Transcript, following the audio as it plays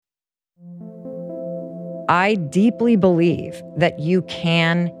I deeply believe that you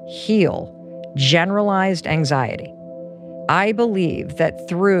can heal generalized anxiety. I believe that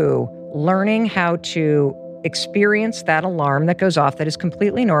through learning how to experience that alarm that goes off that is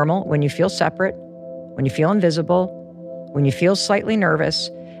completely normal when you feel separate, when you feel invisible, when you feel slightly nervous,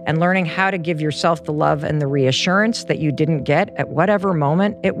 and learning how to give yourself the love and the reassurance that you didn't get at whatever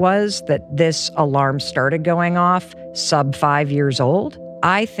moment it was that this alarm started going off sub 5 years old.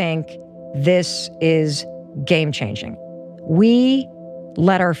 I think this is game-changing. We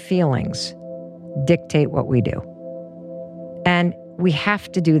let our feelings dictate what we do. And we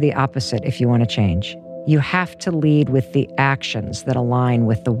have to do the opposite if you want to change. You have to lead with the actions that align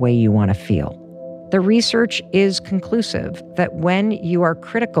with the way you want to feel. The research is conclusive that when you are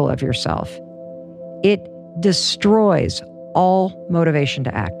critical of yourself, it destroys all motivation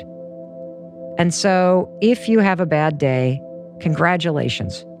to act. And so if you have a bad day,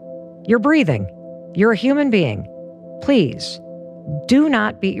 congratulations. You're breathing. You're a human being. Please do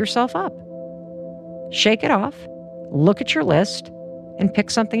not beat yourself up. Shake it off, look at your list, and pick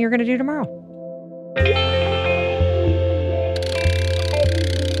something you're going to do tomorrow.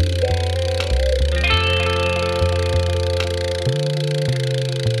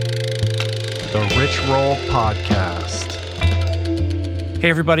 The Rich Roll Podcast. Hey,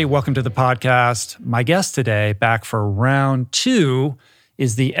 everybody. Welcome to the podcast. My guest today, back for round 2,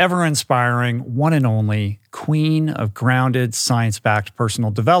 is the ever-inspiring, one and only queen of grounded, science-backed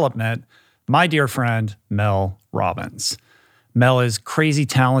personal development, my dear friend, Mel Robbins. Mel is crazy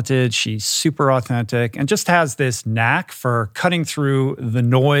talented, she's super authentic, and just has this knack for cutting through the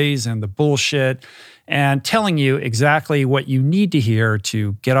noise and the bullshit and telling you exactly what you need to hear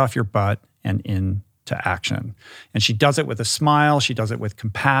to get off your butt and into action. And she does it with a smile, she does it with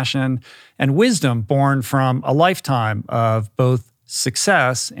compassion, and wisdom born from a lifetime of both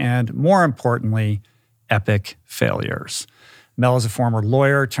success and, more importantly, epic failures. Mel is a former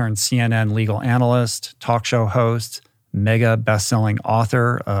lawyer turned CNN legal analyst, talk show host, mega best-selling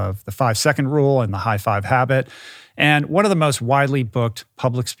author of The 5-Second Rule and The High Five Habit, and one of the most widely booked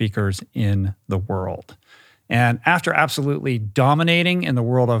public speakers in the world. And after absolutely dominating in the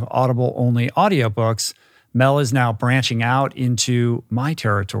world of Audible-only audiobooks, Mel is now branching out into my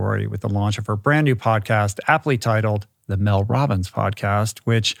territory with the launch of her brand new podcast, aptly titled The Mel Robbins Podcast,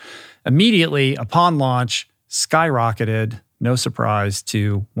 which immediately upon launch skyrocketed, no surprise,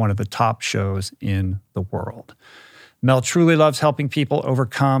 to one of the top shows in the world. Mel truly loves helping people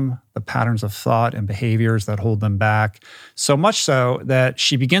overcome the patterns of thought and behaviors that hold them back, so much so that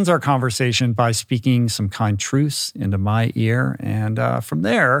she begins our conversation by speaking some kind truths into my ear. And from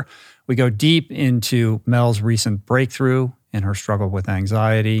there, we go deep into Mel's recent breakthrough in her struggle with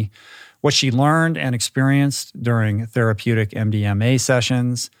anxiety, what she learned and experienced during therapeutic MDMA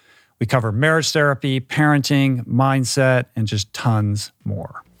sessions. We cover marriage therapy, parenting, mindset, and just tons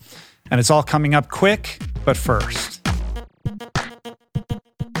more. And it's all coming up quick, but first.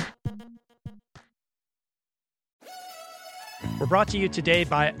 We're brought to you today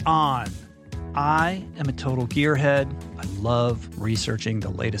by On. I am a total gearhead. I love researching the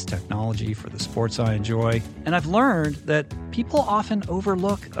latest technology for the sports I enjoy. And I've learned that people often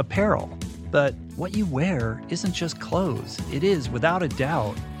overlook apparel. But what you wear isn't just clothes. It is, without a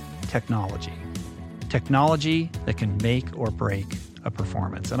doubt, technology. Technology that can make or break a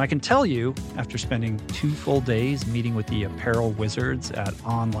performance. And I can tell you, after spending 2 full days meeting with the apparel wizards at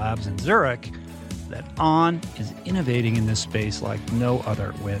On Labs in Zurich, that On is innovating in this space like no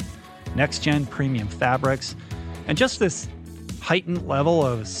other, with next-gen premium fabrics and just this heightened level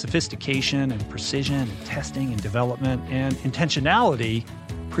of sophistication and precision and testing and development and intentionality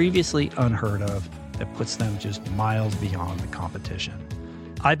previously unheard of that puts them just miles beyond the competition.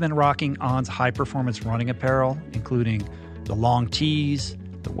 I've been rocking On's high-performance running apparel, including the long tees,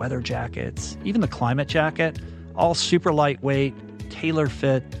 the weather jackets, even the climate jacket, all super lightweight,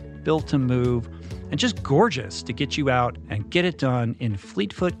 tailor-fit, built to move, and just gorgeous to get you out and get it done in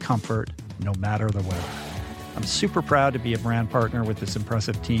fleet-foot comfort, no matter the weather. I'm super proud to be a brand partner with this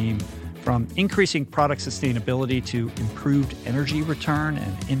impressive team, from increasing product sustainability to improved energy return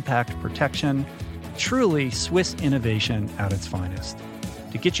and impact protection. Truly Swiss innovation at its finest.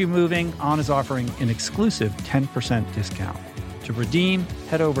 To get you moving, On is offering an exclusive 10% discount. To redeem,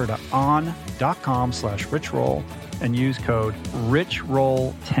 head over to on.com/richroll and use code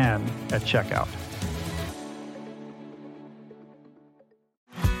RICHROLL10 at checkout.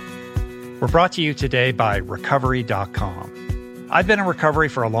 We're brought to you today by Recovery.com. I've been in recovery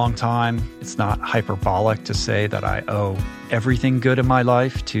for a long time. It's not hyperbolic to say that I owe everything good in my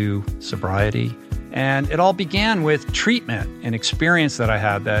life to sobriety. And it all began with treatment, an experience that I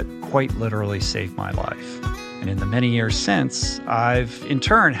had that quite literally saved my life. And in the many years since, I've in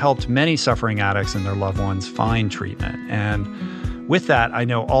turn helped many suffering addicts and their loved ones find treatment. And with that, I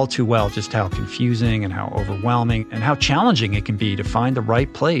know all too well just how confusing and how overwhelming and how challenging it can be to find the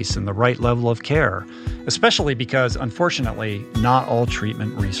right place and the right level of care, especially because, unfortunately, not all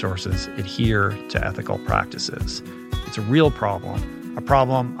treatment resources adhere to ethical practices. It's a real problem, a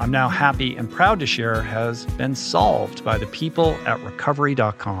problem I'm now happy and proud to share has been solved by the people at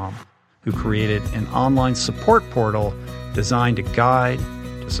Recovery.com, who created an online support portal designed to guide,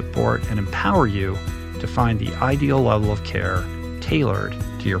 to support, and empower you to find the ideal level of care tailored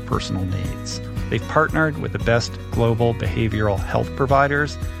to your personal needs. They've partnered with the best global behavioral health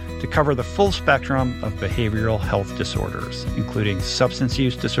providers to cover the full spectrum of behavioral health disorders, including substance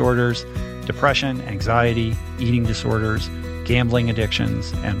use disorders, depression, anxiety, eating disorders, gambling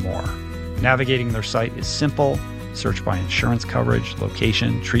addictions, and more. Navigating their site is simple. Search by insurance coverage,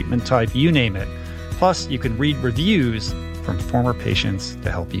 location, treatment type, you name it. Plus, you can read reviews from former patients to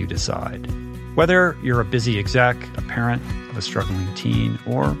help you decide. Whether you're a busy exec, a parent of a struggling teen,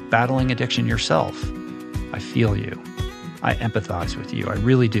 or battling addiction yourself, I feel you. I empathize with you. I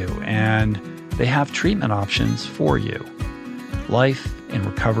really do. And they have treatment options for you. Life in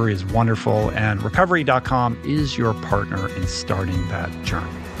recovery is wonderful, and Recovery.com is your partner in starting that journey.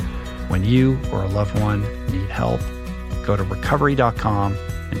 When you or a loved one need help, go to Recovery.com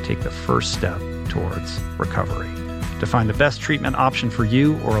and take the first step towards recovery. To find the best treatment option for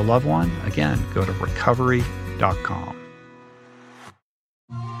you or a loved one, again, go to Recovery.com.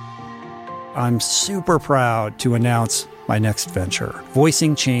 I'm super proud to announce my next venture,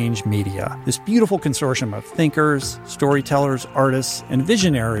 Voicing Change Media. This beautiful consortium of thinkers, storytellers, artists, and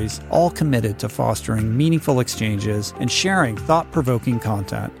visionaries, all committed to fostering meaningful exchanges and sharing thought-provoking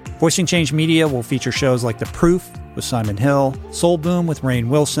content. Voicing Change Media will feature shows like The Proof with Simon Hill, Soul Boom with Rainn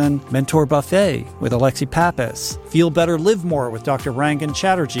Wilson, Mentor Buffet with Alexi Pappas, Feel Better, Live More with Dr. Rangan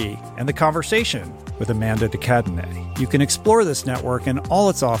Chatterjee, and The Conversation with Amanda de Cadenet. You can explore this network and all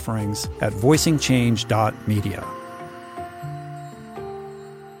its offerings at voicingchange.media.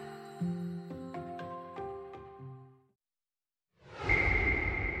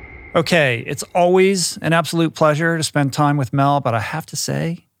 Okay, it's always an absolute pleasure to spend time with Mel, but I have to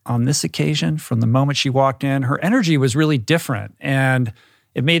say, on this occasion, from the moment she walked in, her energy was really different, and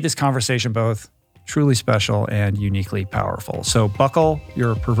it made this conversation both truly special and uniquely powerful. So buckle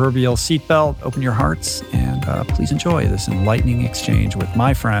your proverbial seatbelt, open your hearts, and please enjoy this enlightening exchange with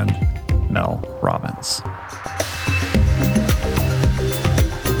my friend, Mel Robbins.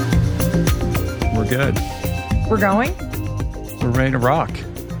 We're good. We're going? We're ready to rock.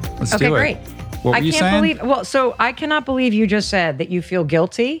 Let's do it. Okay, great. What were you saying? I cannot believe you just said that you feel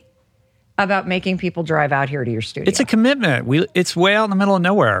guilty about making people drive out here to your studio. It's a commitment. It's way out in the middle of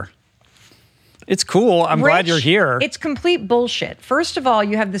nowhere. It's cool. I'm glad you're here. It's complete bullshit. First of all,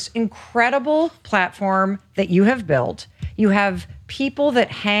 you have this incredible platform that you have built. You have people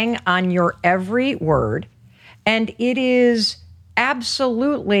that hang on your every word. And it is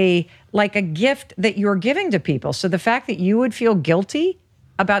absolutely like a gift that you're giving to people. So the fact that you would feel guilty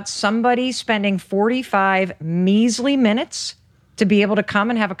about somebody spending 45 measly minutes to be able to come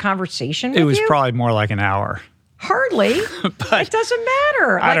and have a conversation with you? It was probably more like an hour. Hardly. But it doesn't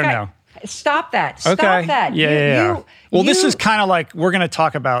matter. I don't know. Stop that. Stop okay. that. Yeah. This is kind of like, we're going to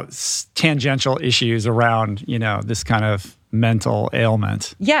talk about tangential issues around, this kind of mental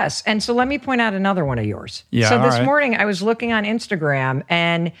ailment. Yes. And so let me point out another one of yours. Yeah, so this right. morning I was looking on Instagram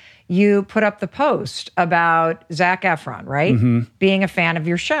and you put up the post about Zac Efron, right? Mm-hmm. Being a fan of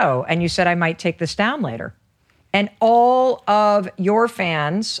your show. And you said, I might take this down later. And all of your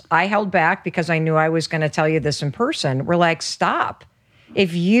fans, I held back because I knew I was going to tell you this in person, were like, stop.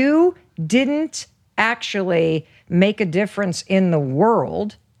 If you didn't actually make a difference in the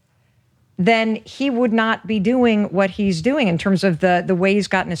world, then he would not be doing what he's doing in terms of the way he's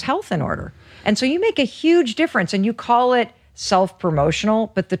gotten his health in order. And so you make a huge difference and you call it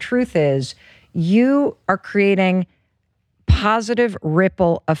self-promotional, but the truth is you are creating positive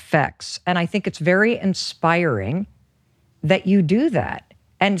ripple effects. And I think it's very inspiring that you do that.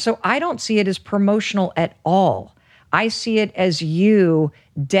 And so I don't see it as promotional at all. I see it as you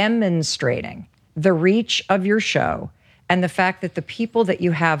demonstrating the reach of your show and the fact that the people that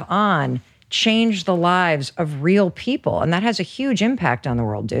you have on change the lives of real people. And that has a huge impact on the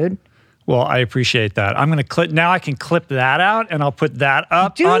world, dude. Well, I appreciate that. I'm going to clip. Now I can clip that out and I'll put that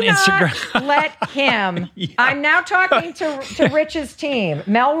up on Instagram. Do not let him. Yeah. I'm now talking to Rich's team.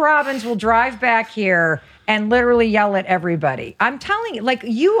 Mel Robbins will drive back here and literally yell at everybody. I'm telling you, like,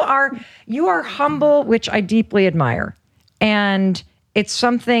 you are humble, which I deeply admire. And it's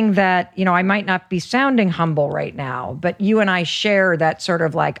something that, I might not be sounding humble right now, but you and I share that sort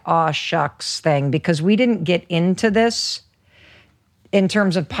of like, aw shucks thing, because we didn't get into this in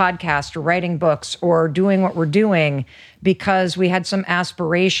terms of podcast or writing books or doing what we're doing because we had some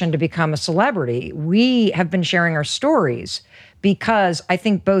aspiration to become a celebrity. We have been sharing our stories because I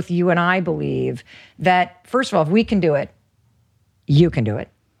think both you and I believe that, first of all, if we can do it, you can do it.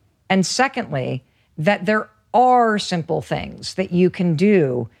 And secondly, that there are simple things that you can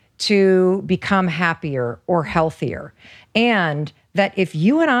do to become happier or healthier. And that if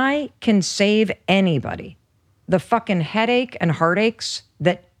you and I can save anybody the fucking headache and heartaches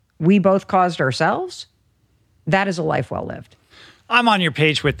that we both caused ourselves, that is a life well lived. I'm on your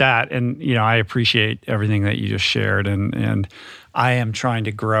page with that. And, I appreciate everything that you just shared. And I am trying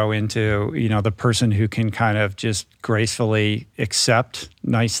to grow into, the person who can kind of just gracefully accept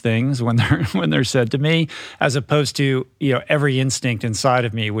nice things when they're said to me, as opposed to, every instinct inside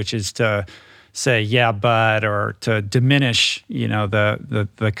of me, which is to say, yeah, but, or to diminish,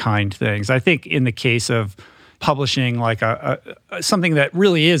 the kind things. I think in the case of publishing like something that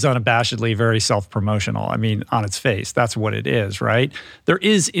really is unabashedly very self-promotional. I mean, on its face, that's what it is, right? There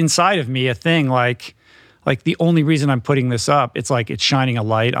is inside of me a thing like the only reason I'm putting this up, it's like it's shining a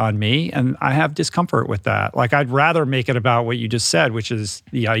light on me, and I have discomfort with that. Like, I'd rather make it about what you just said, which is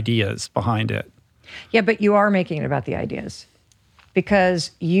the ideas behind it. Yeah, but you are making it about the ideas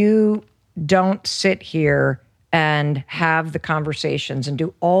because you don't sit here and have the conversations and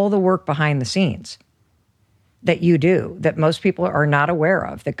do all the work behind the scenes that you do, that most people are not aware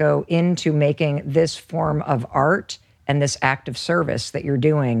of, that go into making this form of art and this act of service that you're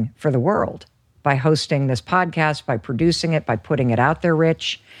doing for the world by hosting this podcast, by producing it, by putting it out there,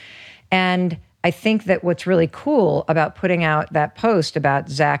 Rich. And I think that what's really cool about putting out that post about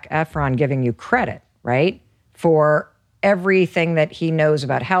Zac Efron giving you credit, right, for everything that he knows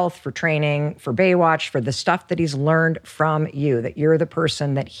about health, for training, for Baywatch, for the stuff that he's learned from you, that you're the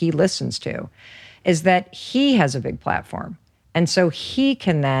person that he listens to, is that he has a big platform. And so he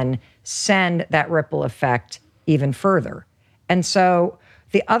can then send that ripple effect even further. And so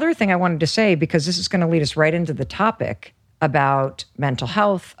the other thing I wanted to say, because this is going to lead us right into the topic about mental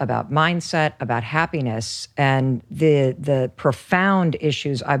health, about mindset, about happiness, and the profound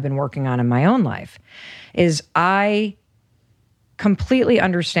issues I've been working on in my own life, is I completely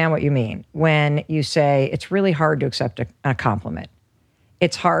understand what you mean when you say it's really hard to accept a compliment.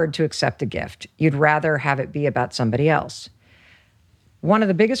 It's hard to accept a gift. You'd rather have it be about somebody else. One of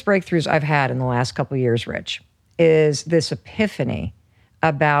the biggest breakthroughs I've had in the last couple of years, Rich, is this epiphany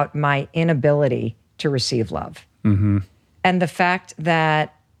about my inability to receive love. Mm-hmm. And the fact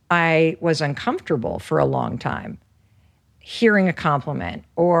that I was uncomfortable for a long time hearing a compliment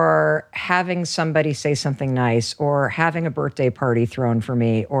or having somebody say something nice or having a birthday party thrown for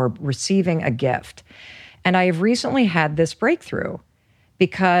me or receiving a gift. And I have recently had this breakthrough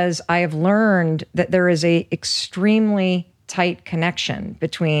because I have learned that there is a extremely tight connection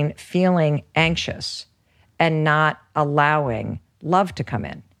between feeling anxious and not allowing love to come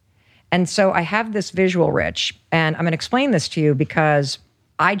in. And so I have this visual, Rich, and I'm going to explain this to you because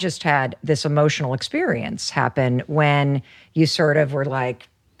I just had this emotional experience happen when you sort of were like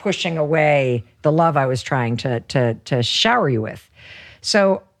pushing away the love I was trying to shower you with.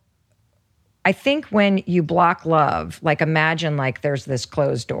 So I think when you block love, like imagine like there's this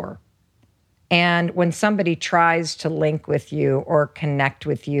closed door. And when somebody tries to link with you or connect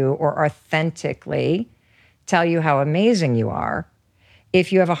with you or authentically tell you how amazing you are,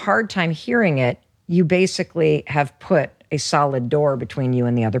 if you have a hard time hearing it, you basically have put a solid door between you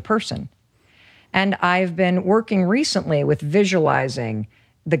and the other person. And I've been working recently with visualizing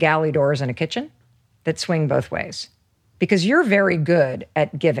the galley doors in a kitchen that swing both ways. Because you're very good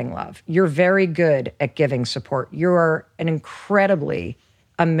at giving love. You're very good at giving support. You're an incredibly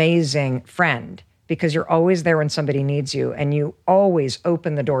amazing friend because you're always there when somebody needs you, and you always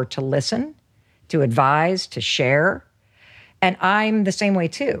open the door to listen, to advise, to share. And I'm the same way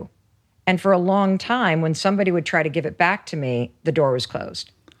too. And for a long time, when somebody would try to give it back to me, the door was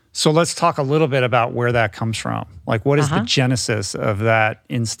closed. So let's talk a little bit about where that comes from. Like, what is the genesis of that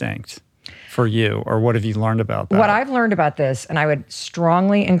instinct for you, or what have you learned about that? What I've learned about this, and I would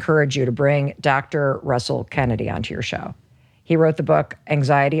strongly encourage you to bring Dr. Russell Kennedy onto your show. He wrote the book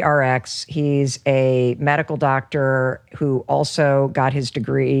Anxiety RX. He's a medical doctor who also got his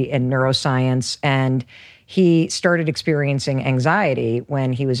degree in neuroscience, and he started experiencing anxiety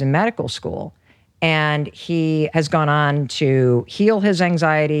when he was in medical school. And he has gone on to heal his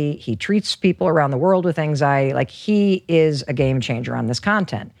anxiety. He treats people around the world with anxiety. Like, he is a game changer on this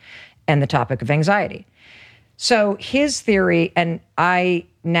content and the topic of anxiety. So his theory, and I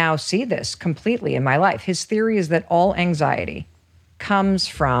now see this completely in my life, his theory is that all anxiety comes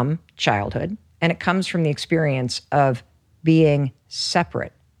from childhood, and it comes from the experience of being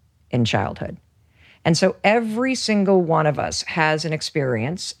separate in childhood. And so every single one of us has an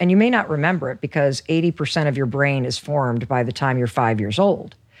experience, and you may not remember it because 80% of your brain is formed by the time you're 5 years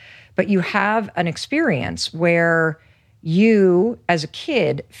old. But you have an experience where you, as a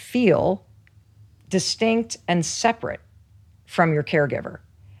kid, feel distinct and separate from your caregiver.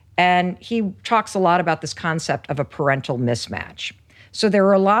 And he talks a lot about this concept of a parental mismatch. So there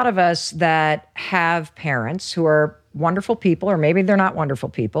are a lot of us that have parents who are wonderful people, or maybe they're not wonderful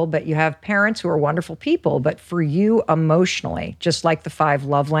people, but you have parents who are wonderful people, but for you emotionally, just like the 5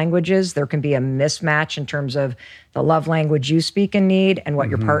 love languages, there can be a mismatch in terms of the love language you speak and need and what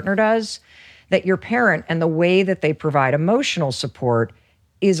your partner does, that your parent and the way that they provide emotional support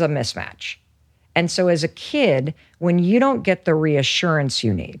is a mismatch. And so as a kid, when you don't get the reassurance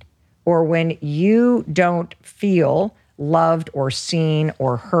you need, or when you don't feel loved or seen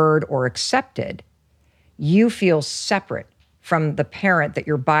or heard or accepted, you feel separate from the parent that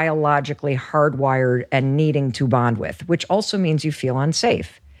you're biologically hardwired and needing to bond with, which also means you feel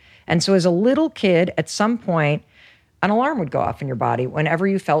unsafe. And so as a little kid, at some point, an alarm would go off in your body whenever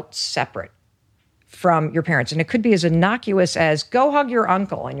you felt separate from your parents. And it could be as innocuous as, go hug your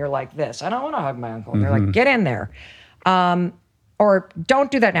uncle. And you're like this, I don't want to hug my uncle. And they're like, get in there. Or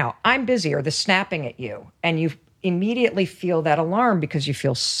don't do that now, I'm busy, or the snapping at you. And you immediately feel that alarm because you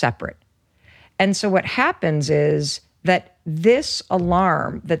feel separate. And so what happens is that this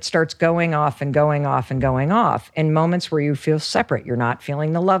alarm that starts going off and going off and going off in moments where you feel separate, you're not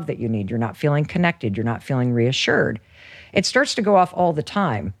feeling the love that you need, you're not feeling connected, you're not feeling reassured, it starts to go off all the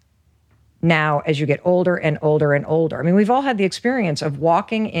time. Now, as you get older and older and older. I mean, we've all had the experience of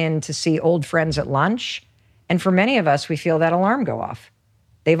walking in to see old friends at lunch, and for many of us, we feel that alarm go off.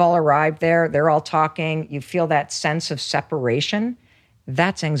 They've all arrived there, they're all talking, you feel that sense of separation.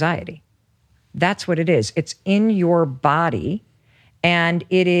 That's anxiety. That's what it is. It's in your body, and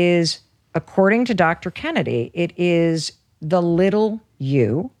it is, according to Dr. Kennedy, it is the little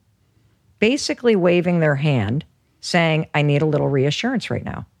you basically waving their hand saying, I need a little reassurance right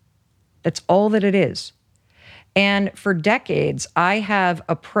now. That's all that it is. And for decades, I have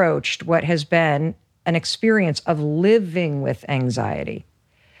approached what has been an experience of living with anxiety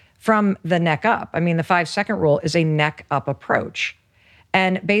from the neck up. I mean, the 5-second rule is a neck up approach.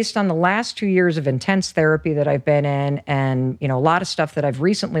 And based on the last 2 years of intense therapy that I've been in, and a lot of stuff that I've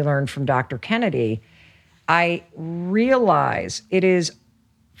recently learned from Dr. Kennedy, I realize it is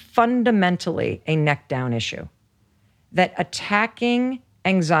fundamentally a neck down issue. That attacking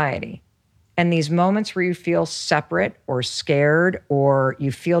anxiety and these moments where you feel separate or scared or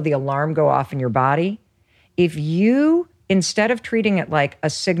you feel the alarm go off in your body, if you, instead of treating it like a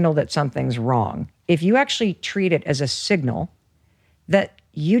signal that something's wrong, if you actually treat it as a signal that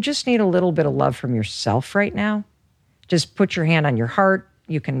you just need a little bit of love from yourself right now, just put your hand on your heart.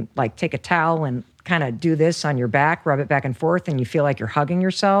 You can take a towel and kind of do this on your back, rub it back and forth, and you feel like you're hugging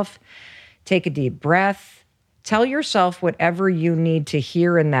yourself. Take a deep breath. Tell yourself whatever you need to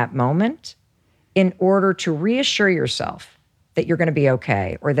hear in that moment in order to reassure yourself that you're going to be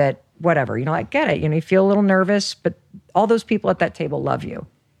okay, or that whatever, I get it. You feel a little nervous, but all those people at that table love you.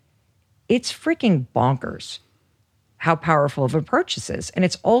 It's freaking bonkers how powerful of an approach this is. And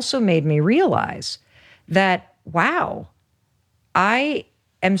it's also made me realize that, wow, I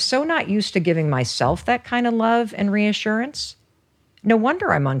am so not used to giving myself that kind of love and reassurance. No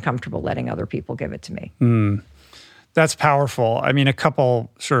wonder I'm uncomfortable letting other people give it to me. That's powerful. I mean, a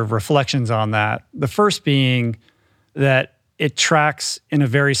couple sort of reflections on that. The first being that it tracks in a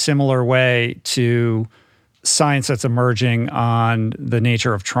very similar way to science that's emerging on the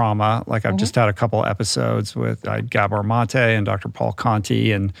nature of trauma. Like I've just had a couple episodes with Gabor Mate and Dr. Paul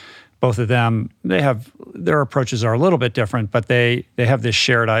Conti, and both of them, their approaches are a little bit different, but they have this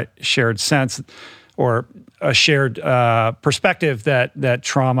shared sense or a shared perspective that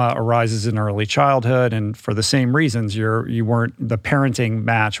trauma arises in early childhood, and for the same reasons, the parenting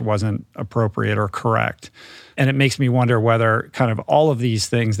match wasn't appropriate or correct. And it makes me wonder whether kind of all of these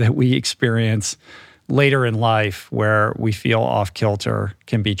things that we experience later in life where we feel off kilter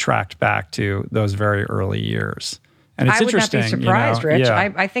can be tracked back to those very early years. And it's interesting. I would not be surprised, Rich.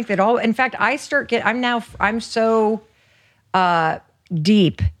 Yeah. I think that I'm so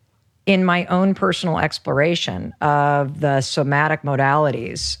deep in my own personal exploration of the somatic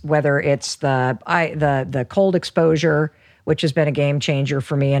modalities, whether it's the cold exposure, which has been a game changer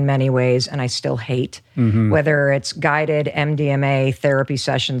for me in many ways, and I still hate, whether it's guided MDMA therapy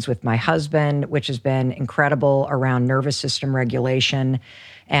sessions with my husband, which has been incredible around nervous system regulation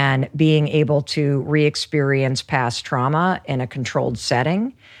and being able to re-experience past trauma in a controlled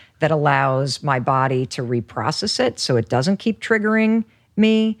setting that allows my body to reprocess it so it doesn't keep triggering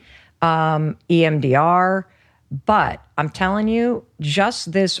me. EMDR. But I'm telling you,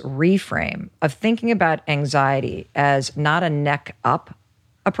 just this reframe of thinking about anxiety as not a neck up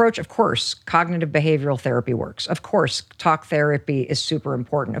approach. Of course, cognitive behavioral therapy works. Of course, talk therapy is super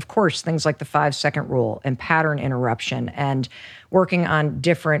important. Of course, things like the 5-second rule and pattern interruption and working on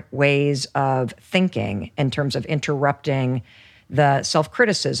different ways of thinking in terms of interrupting the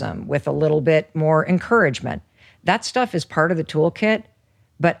self-criticism with a little bit more encouragement. That stuff is part of the toolkit.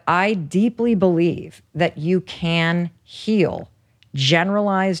 But I deeply believe that you can heal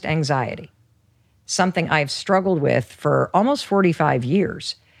generalized anxiety, something I've struggled with for almost 45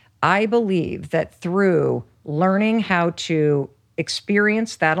 years. I believe that through learning how to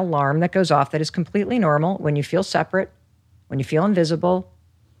experience that alarm that goes off that is completely normal when you feel separate, when you feel invisible,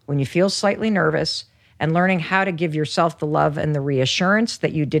 when you feel slightly nervous, and learning how to give yourself the love and the reassurance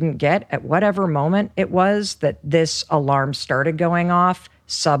that you didn't get at whatever moment it was that this alarm started going off,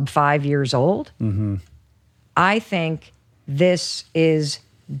 sub 5 years old. I think this is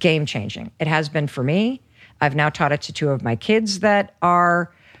game changing. It has been for me. I've now taught it to 2 of my kids that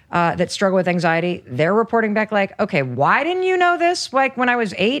are that struggle with anxiety. They're reporting back like, okay, why didn't you know this? Like when I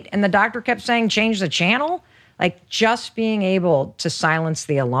was 8 and the doctor kept saying, change the channel. Like just being able to silence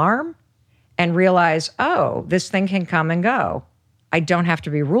the alarm and realize, oh, this thing can come and go. I don't have to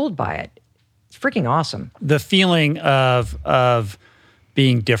be ruled by it. It's freaking awesome. The feeling of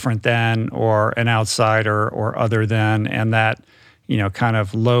being different than or an outsider or other than, and that, kind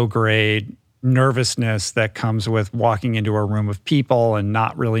of low grade nervousness that comes with walking into a room of people and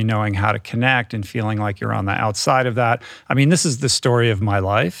not really knowing how to connect and feeling like you're on the outside of that. I mean, this is the story of my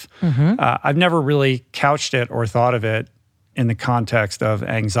life. I've never really couched it or thought of it in the context of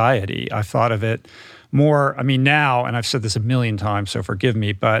anxiety. I've thought of it more, now, and I've said this a million times, so forgive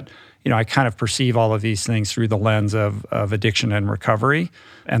me, but I kind of perceive all of these things through the lens of addiction and recovery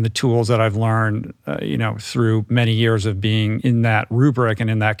and the tools that I've learned, through many years of being in that rubric and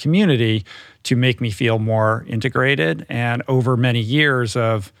in that community to make me feel more integrated. And over many years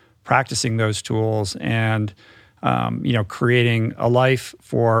of practicing those tools and, creating a life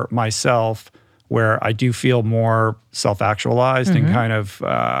for myself where I do feel more self-actualized and kind of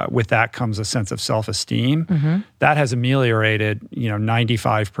with that comes a sense of self-esteem. That has ameliorated,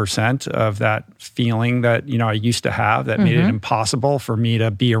 95% of that feeling that, I used to have that made it impossible for me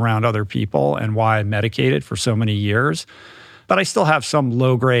to be around other people and why I medicated for so many years. But I still have some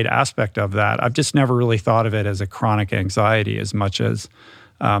low-grade aspect of that. I've just never really thought of it as a chronic anxiety as much as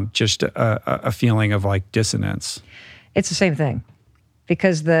just a feeling of like dissonance. It's the same thing.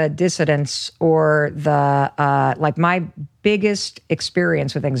 Because the dissonance or the, my biggest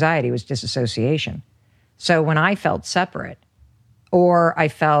experience with anxiety was disassociation. So when I felt separate or I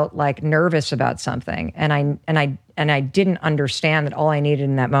felt like nervous about something and I didn't understand that all I needed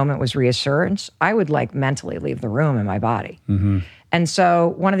in that moment was reassurance, I would like mentally leave the room in my body. And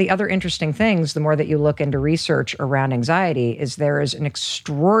so one of the other interesting things, the more that you look into research around anxiety, is there is an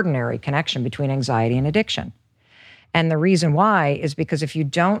extraordinary connection between anxiety and addiction. And the reason why is because if you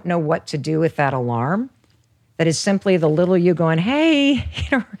don't know what to do with that alarm, that is simply the little you going, hey,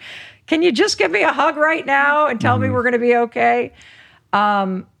 can you just give me a hug right now and tell me we're going to be okay?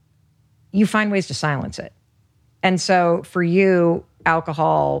 You find ways to silence it. And so for you,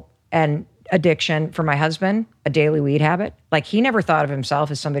 alcohol and addiction, for my husband, a daily weed habit. Like he never thought of himself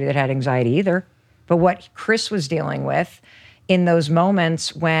as somebody that had anxiety either. But what Chris was dealing with in those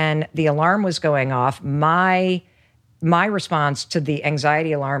moments when the alarm was going off, my response to the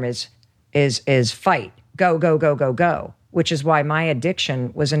anxiety alarm is fight, go, go, go, go, go, which is why my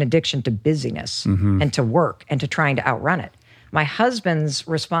addiction was an addiction to busyness and to work and to trying to outrun it. My husband's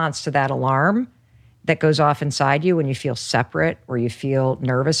response to that alarm that goes off inside you when you feel separate or you feel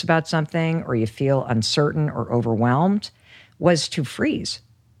nervous about something or you feel uncertain or overwhelmed was to freeze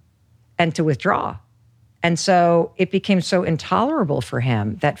and to withdraw. And so it became so intolerable for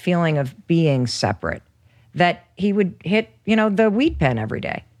him, that feeling of being separate, that he would hit, the weed pen every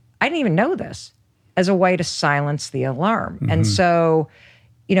day. I didn't even know this, as a way to silence the alarm. And so,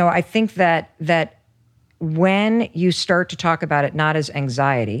 I think that when you start to talk about it not as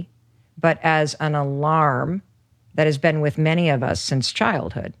anxiety, but as an alarm that has been with many of us since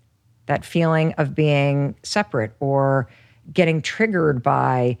childhood, that feeling of being separate or getting triggered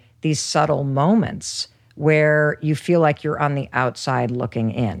by these subtle moments where you feel like you're on the outside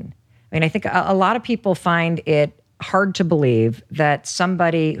looking in. I mean, I think a lot of people find it hard to believe that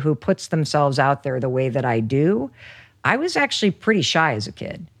somebody who puts themselves out there the way that I do, I was actually pretty shy as a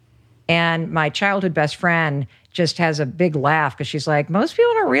kid. And my childhood best friend just has a big laugh because she's like, most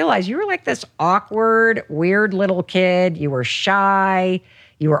people don't realize you were like this awkward, weird little kid. You were shy.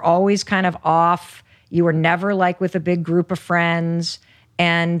 You were always kind of off. You were never like with a big group of friends.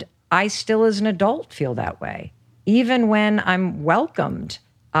 And I still, as an adult, feel that way, even when I'm welcomed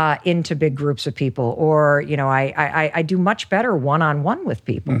into big groups of people, or I do much better one-on-one with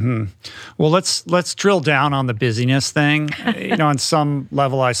people. Mm-hmm. Well, let's drill down on the busyness thing. On some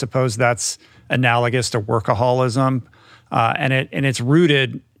level, I suppose that's analogous to workaholism, and it's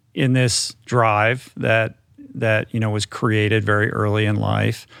rooted in this drive that was created very early in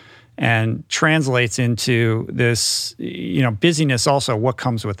life, and translates into this, busyness also, what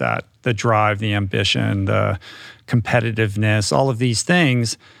comes with that, the drive, the ambition, the competitiveness, all of these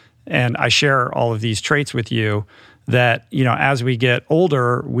things. And I share all of these traits with you that, as we get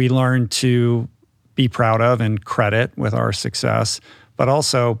older, we learn to be proud of and credit with our success, but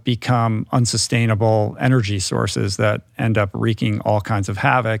also become unsustainable energy sources that end up wreaking all kinds of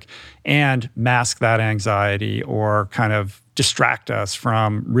havoc and mask that anxiety or kind of distract us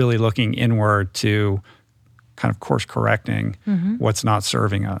from really looking inward to kind of course correcting what's not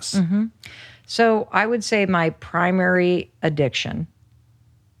serving us. Mm-hmm. So I would say my primary addiction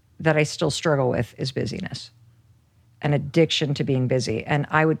that I still struggle with is busyness, an addiction to being busy. And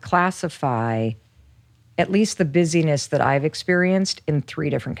I would classify at least the busyness that I've experienced in 3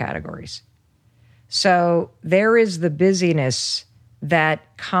 different categories. So there is the busyness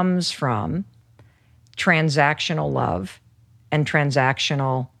that comes from transactional love and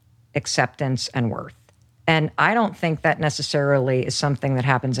transactional acceptance and worth. And I don't think that necessarily is something that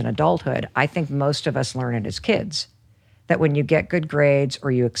happens in adulthood. I think most of us learn it as kids, that when you get good grades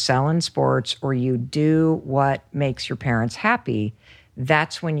or you excel in sports or you do what makes your parents happy,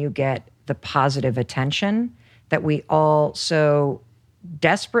 that's when you get the positive attention that we all so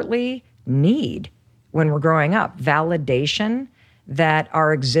desperately need when we're growing up. Validation that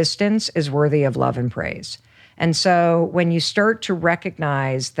our existence is worthy of love and praise. And so when you start to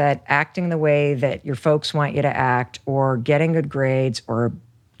recognize that acting the way that your folks want you to act, or getting good grades, or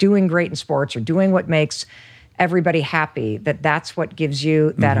doing great in sports, or doing what makes everybody happy, that's what gives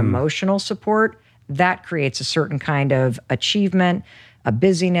you that emotional support, that creates a certain kind of achievement, a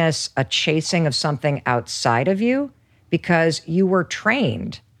busyness, a chasing of something outside of you, because you were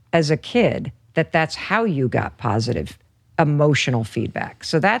trained as a kid that that's how you got positive emotional feedback.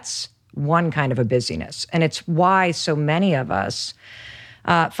 So that's one kind of a busyness. And it's why so many of us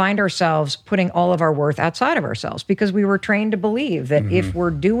find ourselves putting all of our worth outside of ourselves, because we were trained to believe that if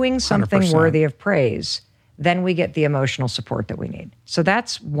we're doing something 100%. Worthy of praise, then we get the emotional support that we need. So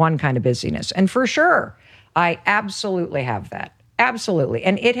that's one kind of busyness. And for sure, I absolutely have that. Absolutely.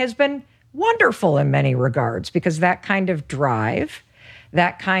 And it has been wonderful in many regards, because that kind of drive,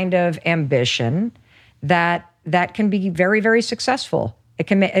 that kind of ambition, that can be very, very successful. It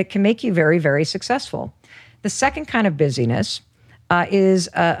can make you very, very successful. The second kind of busyness is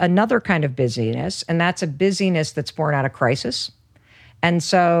another kind of busyness, and that's a busyness that's born out of crisis. And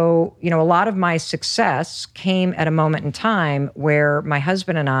so, a lot of my success came at a moment in time where my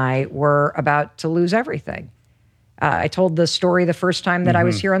husband and I were about to lose everything. I told the story the first time that I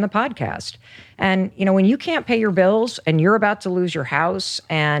was here on the podcast. And, when you can't pay your bills and you're about to lose your house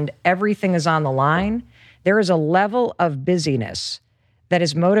and everything is on the line, there is a level of busyness that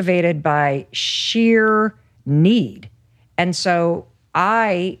is motivated by sheer need. And so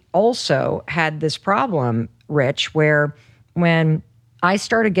I also had this problem, Rich, where when I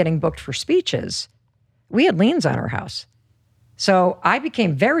started getting booked for speeches, we had liens on our house. So I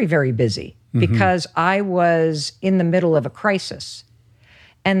became very, very busy because I was in the middle of a crisis.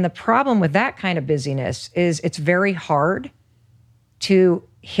 And the problem with that kind of busyness is it's very hard to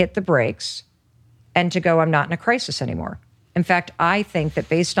hit the brakes and to go, I'm not in a crisis anymore. In fact, I think that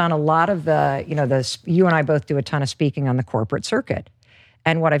based on a lot of you and I both do a ton of speaking on the corporate circuit.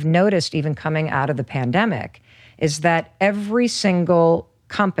 And what I've noticed even coming out of the pandemic is that every single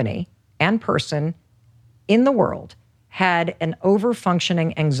company and person in the world had an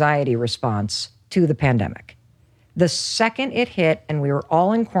over-functioning anxiety response to the pandemic. The second it hit and we were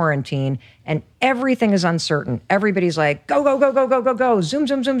all in quarantine and everything is uncertain, everybody's like, go, go, go, go, go, go, go, zoom,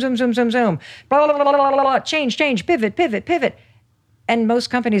 zoom, zoom, zoom, zoom, zoom, zoom, blah, blah, blah, blah, blah, blah, change, pivot, pivot, pivot. And most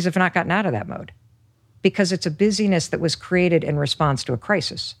companies have not gotten out of that mode because it's a busyness that was created in response to a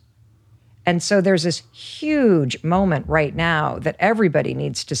crisis. And so there's this huge moment right now that everybody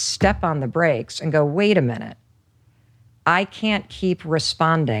needs to step on the brakes and go, wait a minute. I can't keep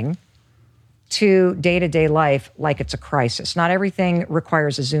responding to day-to-day life like it's a crisis. Not everything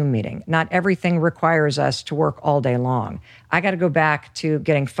requires a Zoom meeting. Not everything requires us to work all day long. I got to go back to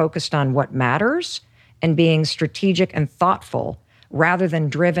getting focused on what matters and being strategic and thoughtful rather than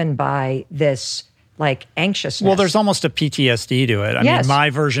driven by this like anxiousness. Well, there's almost a PTSD to it. I mean,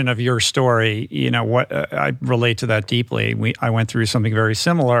 my version of your story, what I relate to that deeply. I went through something very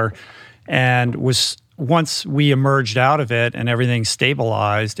similar, and once we emerged out of it and everything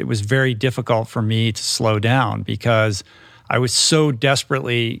stabilized, it was very difficult for me to slow down because I was so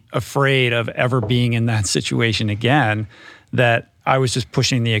desperately afraid of ever being in that situation again that I was just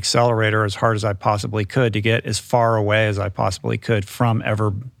pushing the accelerator as hard as I possibly could to get as far away as I possibly could from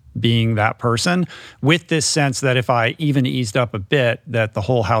ever being that person, with this sense that if I even eased up a bit, that the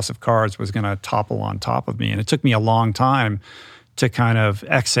whole house of cards was going to topple on top of me. And it took me a long time to kind of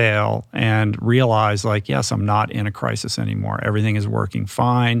exhale and realize, like, yes, I'm not in a crisis anymore. Everything is working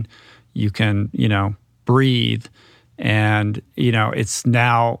fine. You can, breathe. And, it's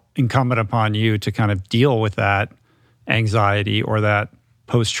now incumbent upon you to kind of deal with that anxiety or that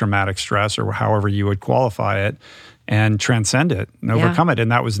post-traumatic stress, or however you would qualify it, and transcend it and overcome it. And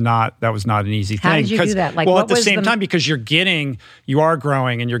that was not an easy thing. How did you do that? Well, at the same time, because you are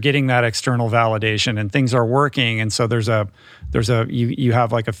growing and you're getting that external validation and things are working. And so you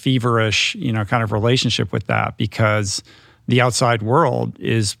have like a feverish, kind of relationship with that because the outside world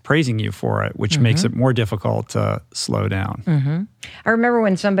is praising you for it, which makes it more difficult to slow down. I remember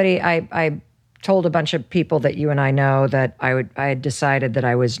when I told a bunch of people that you and I know that I had decided that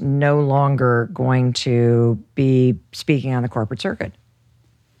I was no longer going to be speaking on the corporate circuit.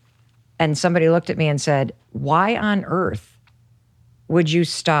 And somebody looked at me and said, why on earth would you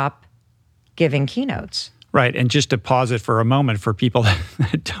stop giving keynotes? Right. And just to pause it for a moment for people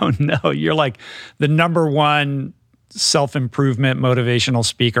that don't know, you're like the number one self-improvement motivational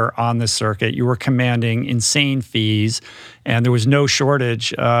speaker on the circuit. You were commanding insane fees, and there was no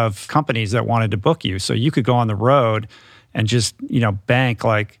shortage of companies that wanted to book you. So you could go on the road and just, bank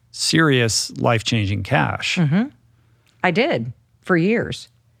like serious life-changing cash. I did for years.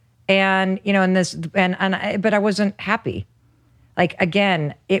 And, but I wasn't happy. Like,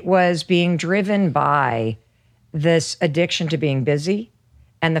 again, it was being driven by this addiction to being busy.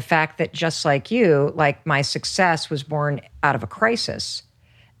 And the fact that just like you, like my success was born out of a crisis.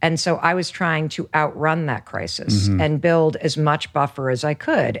 And so I was trying to outrun that crisis and build as much buffer as I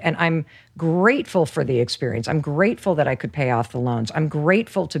could. And I'm grateful for the experience. I'm grateful that I could pay off the loans. I'm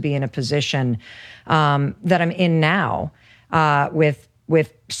grateful to be in a position that I'm in now with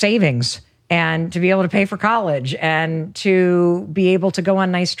savings and to be able to pay for college and to be able to go on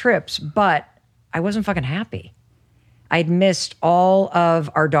nice trips. But I wasn't fucking happy. I'd missed all of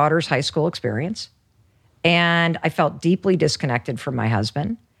our daughter's high school experience, and I felt deeply disconnected from my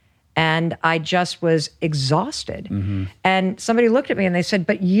husband, and I just was exhausted. And somebody looked at me and they said,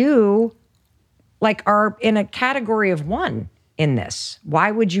 but you are in a category of one in this.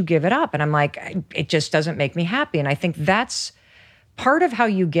 Why would you give it up? And I'm like, it just doesn't make me happy. And I think that's part of how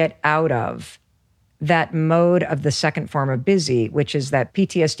you get out of that mode of the second form of busy, which is that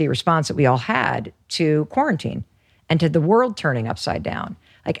PTSD response that we all had to quarantine and to the world turning upside down.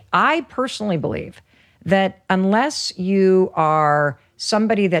 Like, I personally believe that unless you are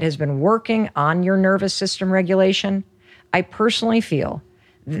somebody that has been working on your nervous system regulation, I personally feel,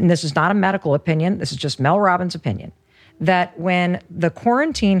 and this is not a medical opinion, this is just Mel Robbins' opinion, that when the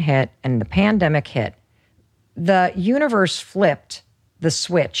quarantine hit and the pandemic hit, the universe flipped the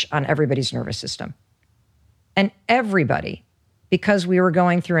switch on everybody's nervous system. And everybody, because we were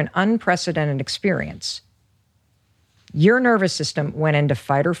going through an unprecedented experience, your nervous system went into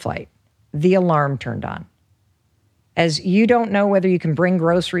fight or flight. The alarm turned on. As you don't know whether you can bring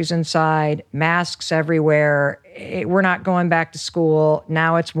groceries inside, masks everywhere, we're not going back to school.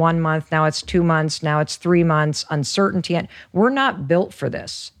 Now it's 1 month, now it's 2 months, now it's 3 months, uncertainty. We're not built for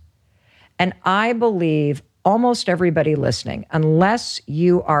this. And I believe almost everybody listening, unless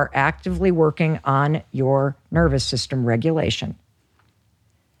you are actively working on your nervous system regulation,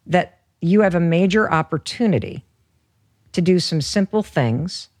 that you have a major opportunity to do some simple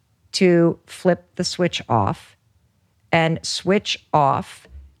things to flip the switch off and switch off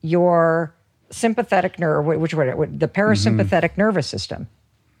your sympathetic nerve, the parasympathetic nervous system.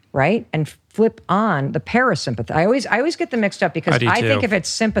 right? And flip on the parasympathetic. I always get them mixed up because I think if it's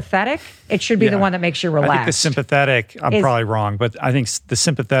sympathetic, it should be the one that makes you relax. I think the sympathetic, I'm probably wrong, but I think the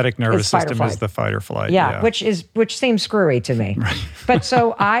sympathetic nervous system is the fight or flight. Yeah, which seems screwy to me. Right. But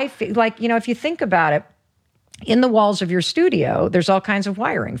so I feel like, if you think about it, in the walls of your studio, there's all kinds of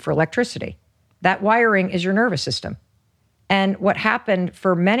wiring for electricity. That wiring is your nervous system. And what happened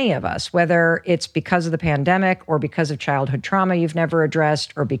for many of us, whether it's because of the pandemic or because of childhood trauma you've never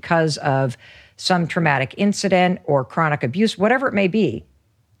addressed or because of some traumatic incident or chronic abuse, whatever it may be,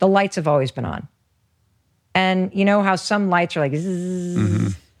 the lights have always been on. And you know how some lights are like, zzz. Mm-hmm.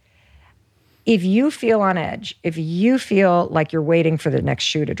 If you feel on edge, if you feel like you're waiting for the next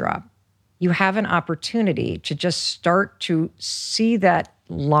shoe to drop, you have an opportunity to just start to see that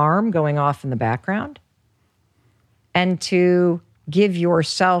alarm going off in the background and to give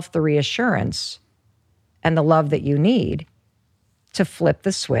yourself the reassurance and the love that you need to flip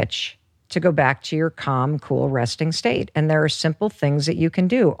the switch, to go back to your calm, cool, resting state. And there are simple things that you can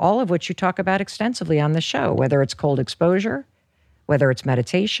do, all of which you talk about extensively on the show, whether it's cold exposure, whether it's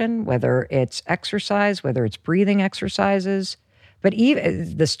meditation, whether it's exercise, whether it's breathing exercises, but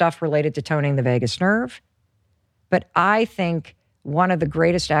even the stuff related to toning the vagus nerve. But I think one of the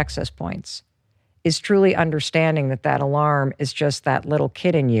greatest access points is truly understanding that that alarm is just that little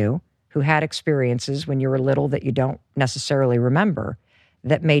kid in you who had experiences when you were little that you don't necessarily remember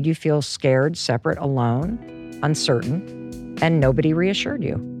that made you feel scared, separate, alone, uncertain, and nobody reassured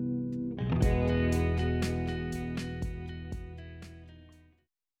you.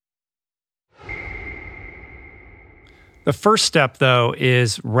 The first step, though,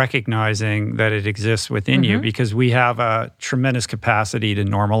 is recognizing that it exists within you, because we have a tremendous capacity to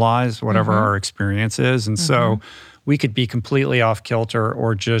normalize whatever our experience is. And so we could be completely off kilter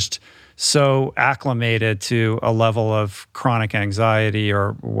or just so acclimated to a level of chronic anxiety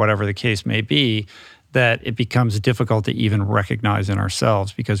or whatever the case may be that it becomes difficult to even recognize in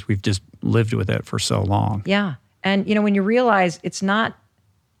ourselves because we've just lived with it for so long. Yeah. And, when you realize it's not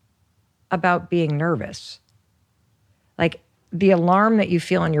about being nervous, like the alarm that you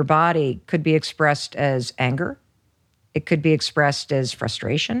feel in your body could be expressed as anger. It could be expressed as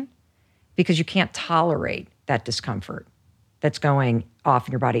frustration because you can't tolerate that discomfort that's going off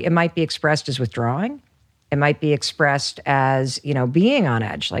in your body. It might be expressed as withdrawing. It might be expressed as, being on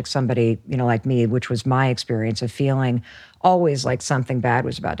edge, like somebody, like me, which was my experience of feeling always like something bad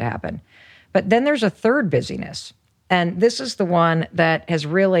was about to happen. But then there's a third busyness. And this is the one that has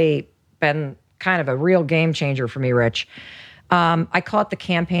really been kind of a real game changer for me, Rich. I call it the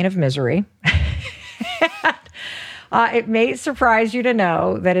campaign of misery. It may surprise you to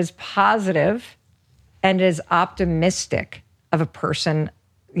know that as positive and as optimistic of a person,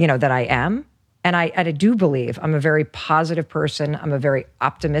 that I am, and I do believe I'm a very positive person. I'm a very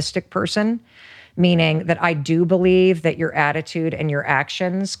optimistic person, meaning that I do believe that your attitude and your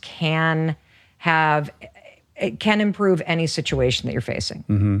actions can improve any situation that you're facing.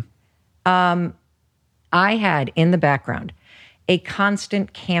 Mm-hmm. I had in the background a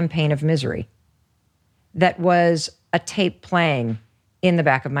constant campaign of misery that was a tape playing in the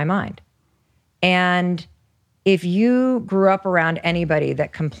back of my mind. And if you grew up around anybody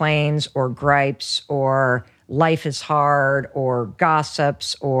that complains or gripes or life is hard or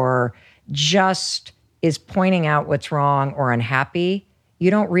gossips or just is pointing out what's wrong or unhappy, you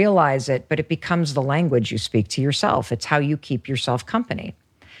don't realize it, but it becomes the language you speak to yourself. It's how you keep yourself company.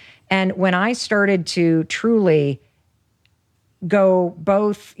 And when I started to truly go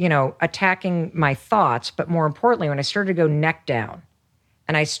both, attacking my thoughts, but more importantly, when I started to go neck down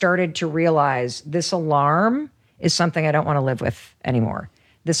and I started to realize this alarm is something I don't want to live with anymore.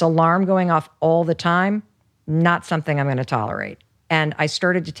 This alarm going off all the time, not something I'm going to tolerate. And I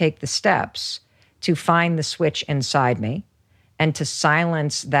started to take the steps to find the switch inside me and to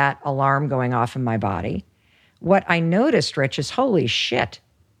silence that alarm going off in my body. What I noticed, Rich, is holy shit.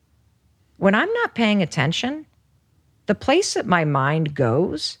 When I'm not paying attention, the place that my mind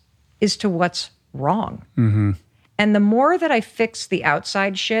goes is to what's wrong. Mm-hmm. And the more that I fix the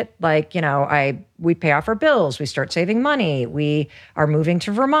outside shit, like, we pay off our bills, we start saving money, we are moving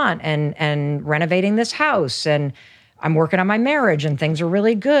to Vermont and renovating this house, and I'm working on my marriage and things are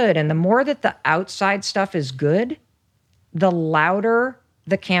really good. And the more that the outside stuff is good, the louder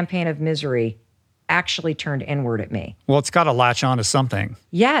the campaign of misery actually turned inward at me. Well, it's got to latch on to something.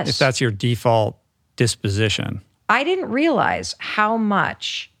 Yes. If that's your default disposition. I didn't realize how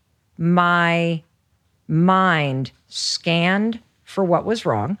much my mind scanned for what was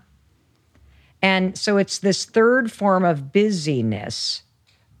wrong. And so it's this third form of busyness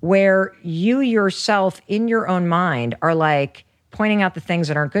where you yourself in your own mind are like pointing out the things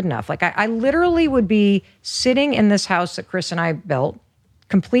that aren't good enough. Like I literally would be sitting in this house that Chris and I built,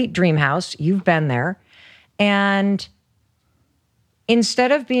 complete dream house. You've been there. And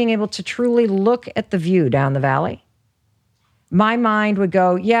instead of being able to truly look at the view down the valley, my mind would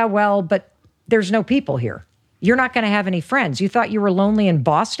go, yeah, well, but there's no people here. You're not going to have any friends. You thought you were lonely in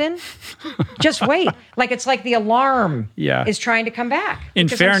Boston? Just wait. Like it's like the alarm is trying to come back. In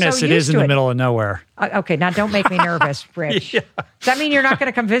fairness, it is in the middle of nowhere. Okay, now don't make me nervous, Rich. Does that mean you're not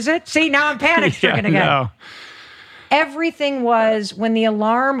going to come visit? See, now I'm panic-stricken again. No. Everything was, when the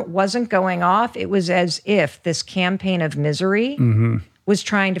alarm wasn't going off, it was as if this campaign of misery was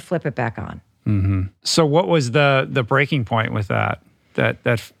trying to flip it back on. Mm-hmm. So what was the breaking point with that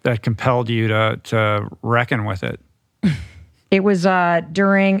compelled you to reckon with it? It was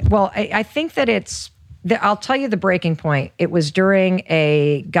during, well, I think that I'll tell you the breaking point. It was during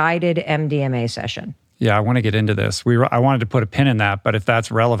a guided MDMA session. Yeah, I want to get into this. I wanted to put a pin in that, but if that's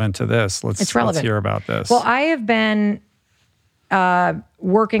relevant to this, let's hear about this. Well, I have been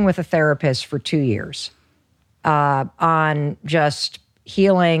working with a therapist for 2 years on just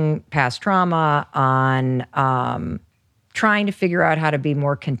healing past trauma, on trying to figure out how to be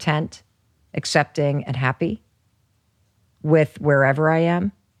more content, accepting, and happy with wherever I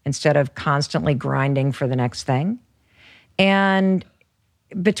am instead of constantly grinding for the next thing. And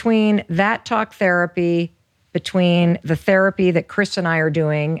between that talk therapy, between the therapy that Chris and I are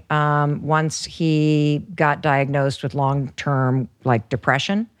doing once he got diagnosed with long-term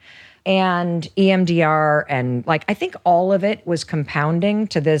depression, and EMDR, and I think all of it was compounding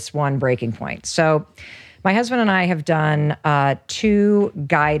to this one breaking point. So my husband and I have done 2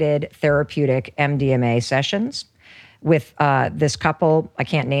 guided therapeutic MDMA sessions with this couple. I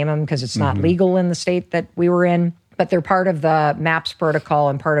can't name them because it's not legal in the state that we were in, but they're part of the MAPS protocol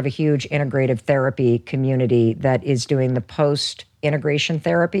and part of a huge integrative therapy community that is doing the post-integration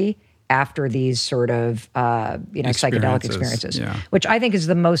therapy after these sort of psychedelic experiences, which I think is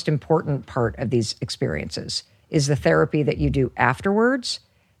the most important part of these experiences, is the therapy that you do afterwards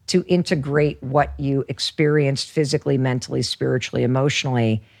to integrate what you experienced physically, mentally, spiritually,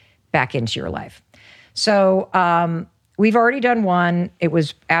 emotionally back into your life. So we've already done one. It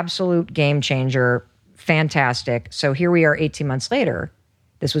was absolute game changer, fantastic. So here we are 18 months later.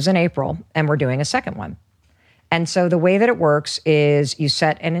 This was in April, and we're doing a second one. And so the way that it works is you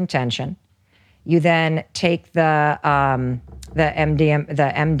set an intention. You then take the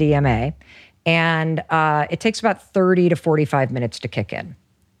MDMA, and it takes about 30 to 45 minutes to kick in.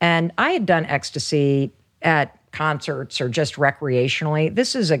 And I had done ecstasy at concerts or just recreationally.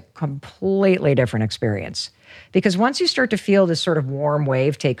 This is a completely different experience because once you start to feel this sort of warm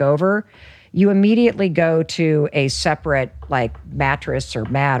wave take over, you immediately go to a separate mattress or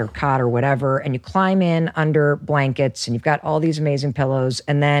mat or cot or whatever, and you climb in under blankets, and you've got all these amazing pillows,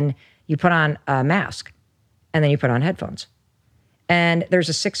 and then you put on a mask, and then you put on headphones. And there's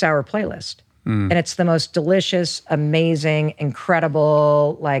a 6-hour playlist. And it's the most delicious, amazing,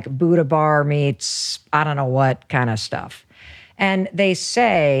 incredible, Buddha bar meets I don't know what kind of stuff. And they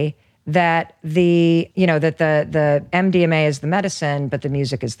say that the MDMA is the medicine, but the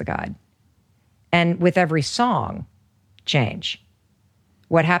music is the guide. And with every song, change.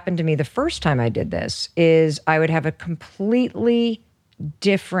 What happened to me the first time I did this is I would have a completely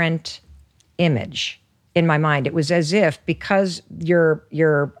different image in my mind. It was as if, because your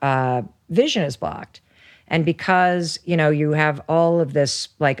vision is blocked, and because you have all of this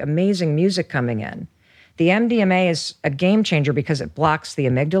amazing music coming in, the MDMA is a game changer because it blocks the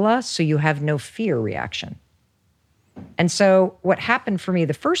amygdala, so you have no fear reaction. And so what happened for me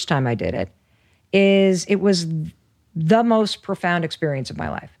the first time I did it is it was the most profound experience of my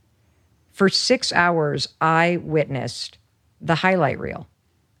life. For 6 hours, I witnessed the highlight reel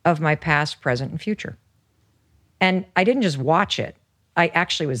of my past, present, and future. And I didn't just watch it. I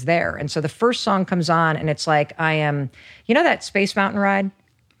actually was there. And so the first song comes on, and it's like I am, that Space Mountain ride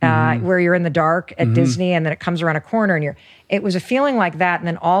where you're in the dark at Disney, and then it comes around a corner, and it was a feeling like that. And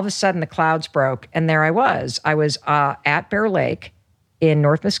then all of a sudden the clouds broke, and there I was. I was at Bear Lake in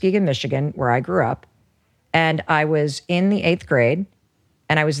North Muskegon, Michigan, where I grew up. And I was in the 8th grade,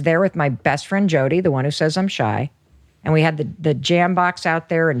 and I was there with my best friend, Jody, the one who says I'm shy. And we had the jam box out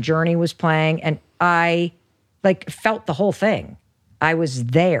there, and Journey was playing, and I felt the whole thing. I was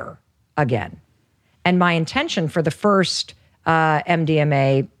there again. And my intention for the first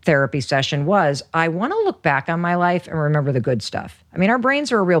MDMA therapy session was, I want to look back on my life and remember the good stuff. I mean, our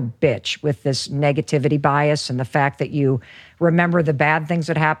brains are a real bitch with this negativity bias and the fact that you remember the bad things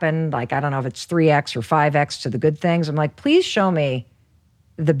that happened. I don't know if it's 3x or 5x to the good things. I'm like, please show me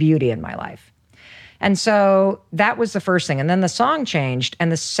the beauty in my life. And so that was the first thing. And then the song changed.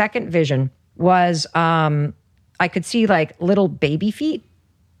 And the second vision was I could see like little baby feet.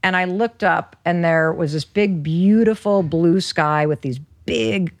 And I looked up and there was this big, beautiful blue sky with these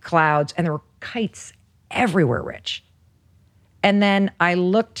big clouds. And there were kites everywhere, Rich. And then I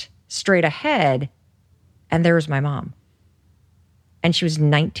looked straight ahead and there was my mom. And she was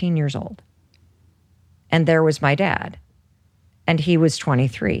 19 years old. And there was my dad. And he was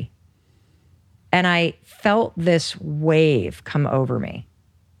 23. And I felt this wave come over me.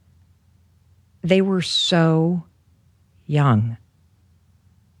 They were so young.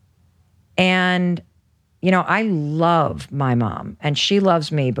 And, you know, I love my mom and she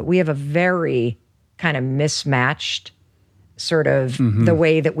loves me, but we have a very kind of mismatched sort of the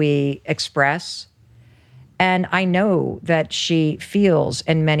way that we express. And I know that she feels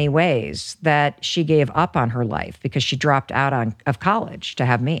in many ways that she gave up on her life because she dropped out of college to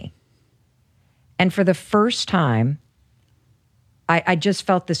have me. And for the first time, I just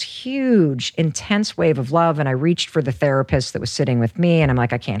felt this huge, intense wave of love. And I reached for the therapist that was sitting with me. And I'm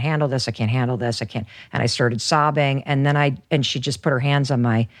like, I can't handle this. I can't handle this. I can't. And I started sobbing. And then she just put her hands on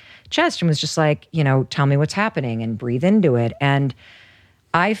my chest and was just like, you know, tell me what's happening and breathe into it. And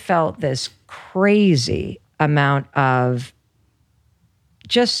I felt this crazy amount of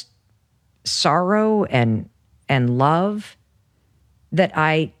just sorrow and love that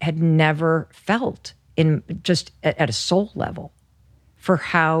I had never felt in just at a soul level for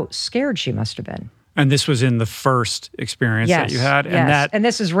how scared she must have been. And this was in the first experience that you had? Yes, and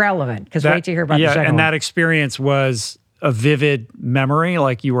this is relevant because wait to hear about the second one. And that experience was a vivid memory,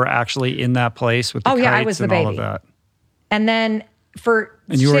 like you were actually in that place with the kites I was the baby. All of that. And then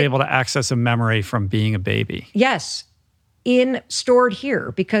And you were able to access a memory from being a baby. Yes, stored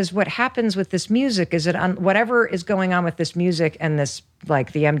here, because what happens with this music is that whatever is going on with this music and this,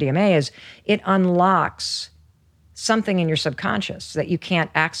 like the MDMA, is it unlocks something in your subconscious that you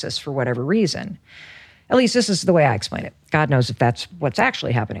can't access for whatever reason. At least this is the way I explain it. God knows if that's what's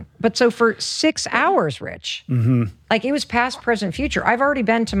actually happening. But so for 6 hours, Rich, like it was past, present, future. I've already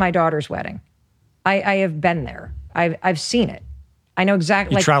been to my daughter's wedding. I have been there. I've seen it. I know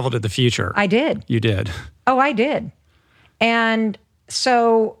exactly. You traveled to the future. I did. You did. Oh, I did. And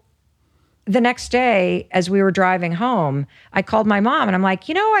so the next day, as we were driving home, I called my mom and I'm like,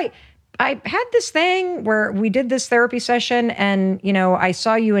 you know, I had this thing where we did this therapy session and, you know, I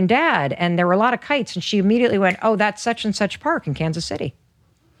saw you and Dad and there were a lot of kites. And she immediately went, oh, that's such and such park in Kansas City.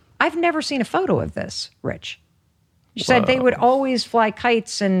 I've never seen a photo of this, Rich. She said they would always fly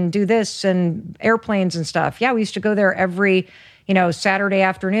kites and do this and airplanes and stuff. Yeah, we used to go there every, you know, Saturday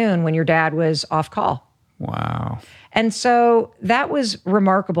afternoon when your dad was off call. Wow. And so that was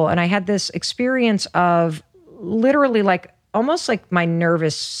remarkable. And I had this experience of literally like almost like my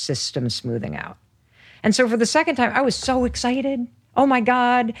nervous system smoothing out. And so for the second time, I was so excited. Oh my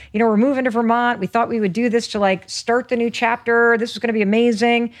God, you know, we're moving to Vermont. We thought we would do this to like start the new chapter. This was going to be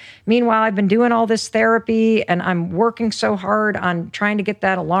amazing. Meanwhile, I've been doing all this therapy and I'm working so hard on trying to get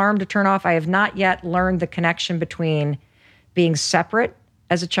that alarm to turn off. I have not yet learned the connection between being separate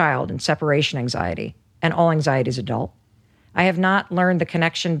as a child and separation anxiety, and all anxiety is adult. I have not learned the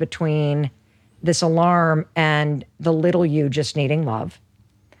connection between this alarm and the little you just needing love.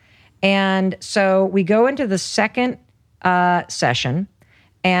 And so we go into the second session,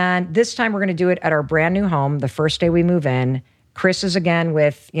 and this time we're going to do it at our brand new home. The first day we move in, Chris is again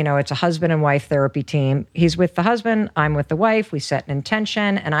with, you know, it's a husband and wife therapy team. He's with the husband, I'm with the wife. We set an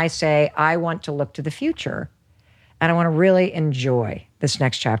intention, and I say, I want to look to the future, and I want to really enjoy this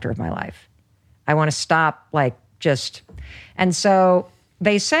next chapter of my life. I want to stop, like, just, and so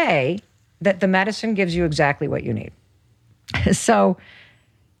they say that the medicine gives you exactly what you need. So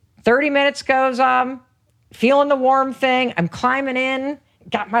 30 minutes goes on, feeling the warm thing. I'm climbing in,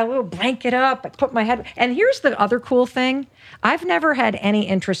 got my little blanket up. I put my head, and here's the other cool thing. I've never had any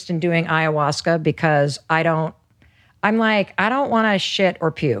interest in doing ayahuasca because I don't want to shit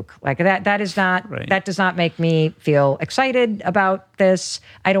or puke. Like that is not, right. That does not make me feel excited about this.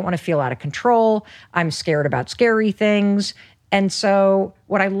 I don't want to feel out of control. I'm scared about scary things. And so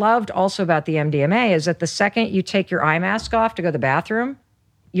what I loved also about the MDMA is that the second you take your eye mask off to go to the bathroom,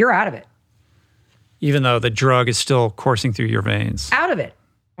 you're out of it. Even though the drug is still coursing through your veins. Out of it.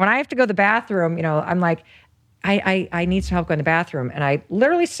 When I have to go to the bathroom, you know, I'm like, I need some help going to the bathroom. And I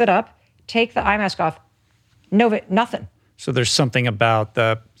literally sit up, take the eye mask off, nothing. So there's something about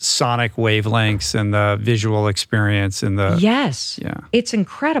the sonic wavelengths and the visual experience and the... Yes. Yeah. It's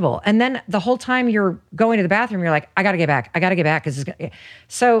incredible. And then the whole time you're going to the bathroom, you're like, I got to get back.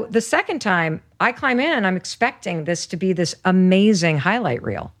 So the second time I climb in, I'm expecting this to be this amazing highlight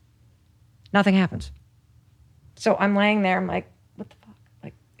reel. Nothing happens. So I'm laying there. I'm like, what the fuck?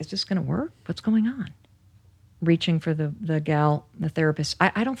 Like, is this going to work? What's going on? Reaching for the gal, the therapist.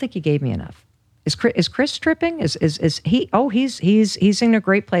 I don't think he gave me enough. Is Chris tripping? Is he? Oh, he's in a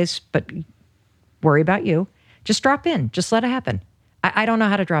great place, but worry about you. Just drop in. Just let it happen. I don't know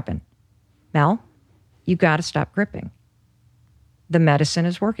how to drop in. Mel, you got to stop gripping. The medicine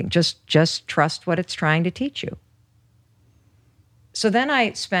is working. Just trust what it's trying to teach you. So then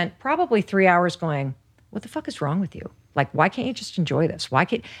I spent probably 3 hours going, what the fuck is wrong with you? Like, why can't you just enjoy this? Why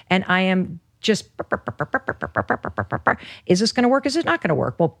can't, and I am just, is this going to work? Is it not going to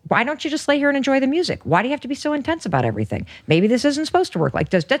work? Well, why don't you just lay here and enjoy the music? Why do you have to be so intense about everything? Maybe this isn't supposed to work. Like,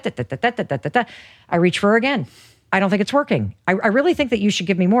 does I reach for her again. I don't think it's working. I really think that you should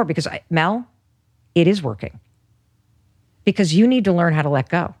give me more because, Mel, it is working. Because you need to learn how to let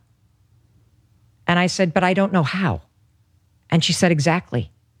go. And I said, but I don't know how. And she said, exactly.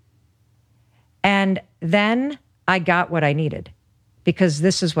 And then I got what I needed because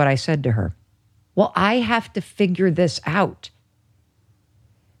this is what I said to her. Well, I have to figure this out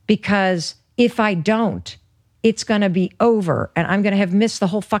because if I don't, it's going to be over and I'm going to have missed the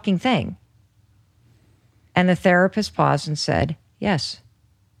whole fucking thing. And the therapist paused and said, yes,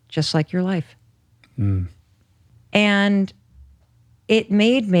 just like your life. And it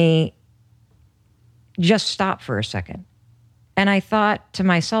made me just stop for a second. And I thought to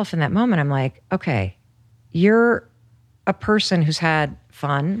myself in that moment, I'm like, okay, you're a person who's had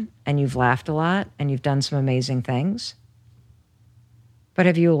fun and you've laughed a lot and you've done some amazing things. But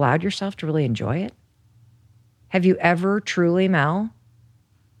have you allowed yourself to really enjoy it? Have you ever truly, Mel,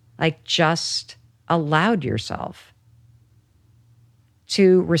 like just allowed yourself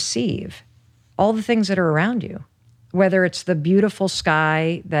to receive all the things that are around you? Whether it's the beautiful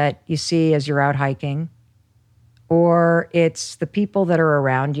sky that you see as you're out hiking, or it's the people that are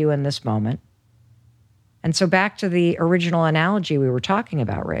around you in this moment. And so back to the original analogy we were talking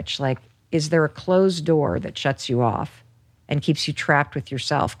about, Rich, like, is there a closed door that shuts you off and keeps you trapped with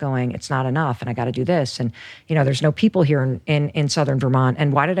yourself going, it's not enough and I got to do this. And, there's no people here in Southern Vermont.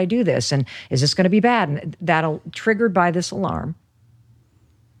 And why did I do this? And is this going to be bad? And that'll triggered by this alarm.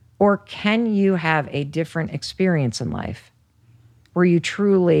 Or can you have a different experience in life where you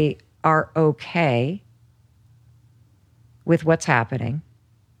truly are okay with what's happening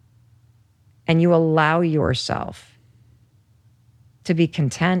and you allow yourself to be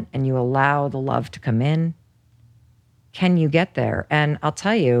content and you allow the love to come in? Can you get there? And I'll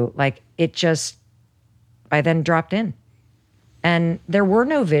tell you, like, I then dropped in and there were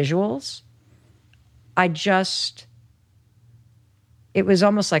no visuals. It was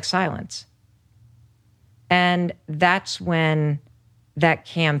almost like silence. And that's when that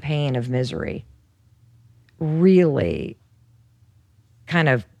campaign of misery really kind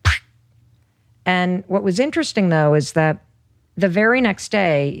of, and what was interesting though is that the very next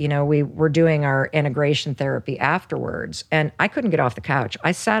day, we were doing our integration therapy afterwards and I couldn't get off the couch.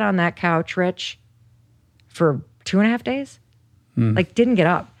 I sat on that couch, Rich, for 2.5 days, like didn't get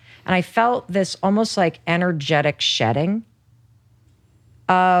up. And I felt this almost like energetic shedding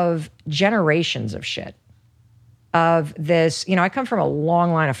of generations of shit, of this, I come from a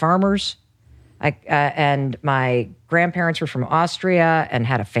long line of farmers. And my grandparents were from Austria and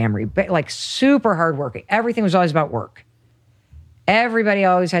had a family, like super hardworking. Everything was always about work. Everybody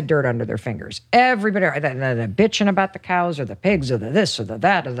always had dirt under their fingers. Everybody, the bitching about the cows or the pigs or the this or the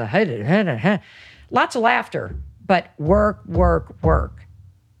that or the lots of laughter, but work, work, work.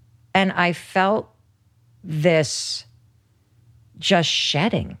 And I felt this just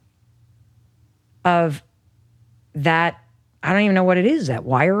shedding of that, I don't even know what it is, that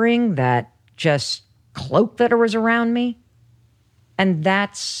wiring, that just cloak that was around me. And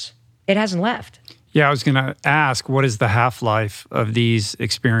it hasn't left. Yeah, I was going to ask, what is the half-life of these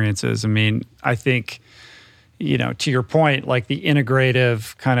experiences? I mean, I think, to your point, like the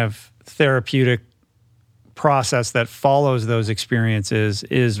integrative kind of therapeutic process that follows those experiences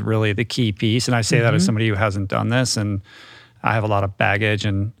is really the key piece. And I say that as somebody who hasn't done this, and I have a lot of baggage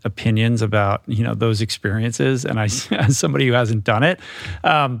and opinions about, those experiences. And as somebody who hasn't done it,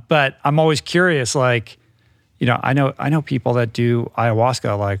 but I'm always curious, like, I know people that do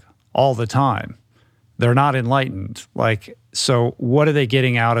ayahuasca like all the time. They're not enlightened. Like, so what are they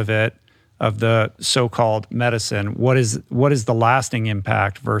getting out of it, of the so-called medicine? What is the lasting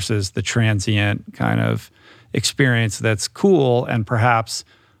impact versus the transient kind of experience that's cool and perhaps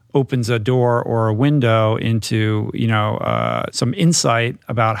opens a door or a window into, some insight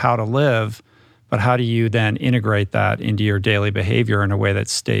about how to live, but how do you then integrate that into your daily behavior in a way that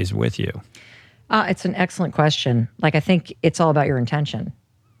stays with you? It's an excellent question. Like, I think it's all about your intention.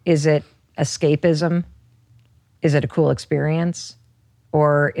 Is it escapism? Is it a cool experience?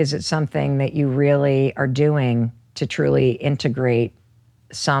 Or is it something that you really are doing to truly integrate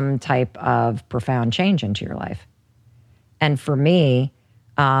some type of profound change into your life? And for me,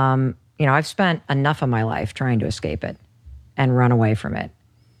 I've spent enough of my life trying to escape it and run away from it.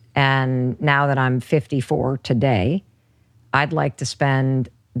 And now that I'm 54 today, I'd like to spend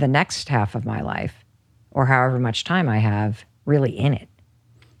the next half of my life, or however much time I have, really in it,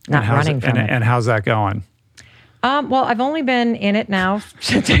 not running from it. And how's that going? Well, I've only been in it now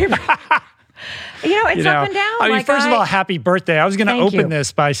since April. It's up and down. I mean, first of all, happy birthday. I was going to open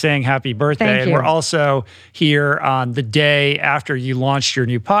this by saying happy birthday. Thank you. We're also here on the day after you launched your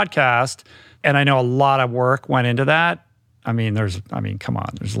new podcast. And I know a lot of work went into that. Come on,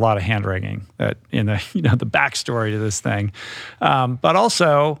 there's a lot of hand-wringing that in the, the backstory to this thing. But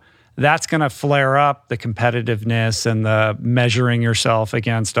also, that's going to flare up the competitiveness and the measuring yourself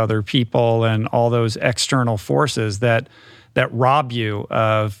against other people and all those external forces that rob you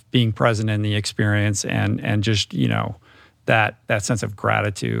of being present in the experience and just, that sense of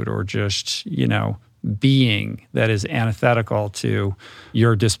gratitude or just, being that is antithetical to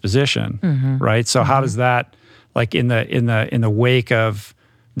your disposition, right? So how does that, like in the wake of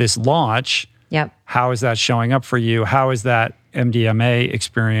this launch, how is that showing up for you? How is that MDMA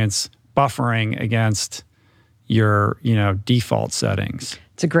experience buffering against your, default settings?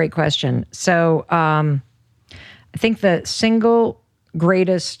 It's a great question. So I think the single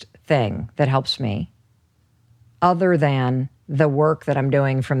greatest thing that helps me, other than the work that I'm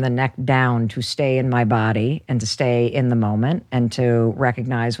doing from the neck down to stay in my body and to stay in the moment and to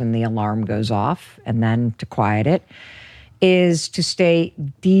recognize when the alarm goes off and then to quiet it, is to stay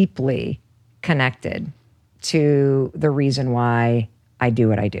deeply connected to the reason why I do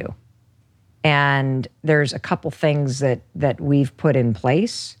what I do. And there's a couple things that we've put in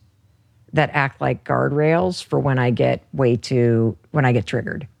place that act like guardrails for when I get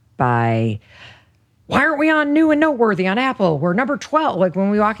triggered by, why aren't we on New and Noteworthy on Apple? We're number 12. Like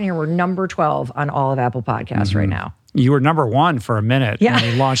when we walk in here, we're number 12 on all of Apple Podcasts right now. You were number 1 for a minute when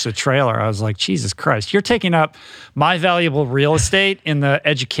you launched the trailer. I was like, Jesus Christ, you're taking up my valuable real estate in the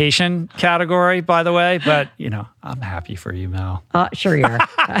education category, by the way. But, I'm happy for you, Mel. Sure you are.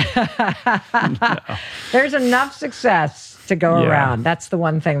 No. There's enough success to go around. That's the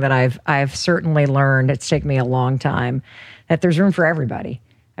one thing that I've certainly learned. It's taken me a long time, that there's room for everybody.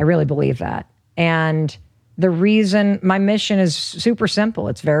 I really believe that. And the reason, my mission is super simple.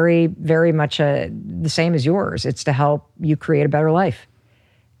 It's very, very much the same as yours. It's to help you create a better life.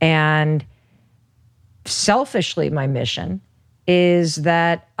 And selfishly, my mission is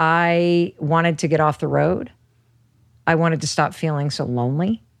that I wanted to get off the road. I wanted to stop feeling so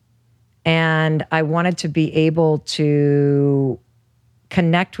lonely. And I wanted to be able to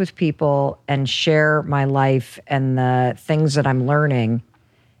connect with people and share my life and the things that I'm learning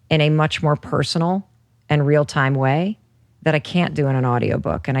in a much more personal and real-time way that I can't do in an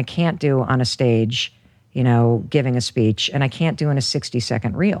audiobook and I can't do on a stage, giving a speech, and I can't do in a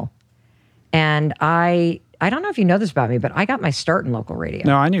 60-second reel. And I don't know if you know this about me, but I got my start in local radio.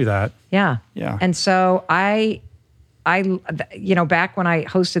 No, I knew that. Yeah. And so I back when I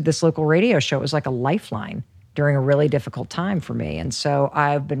hosted this local radio show, it was like a lifeline during a really difficult time for me. And so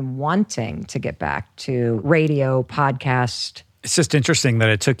I've been wanting to get back to radio, podcast. It's just interesting that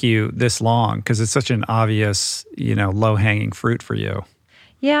it took you this long because it's such an obvious, low-hanging fruit for you.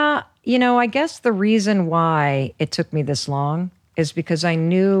 Yeah. I guess the reason why it took me this long is because I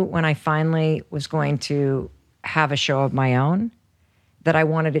knew when I finally was going to have a show of my own that I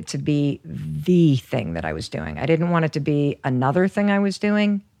wanted it to be the thing that I was doing. I didn't want it to be another thing I was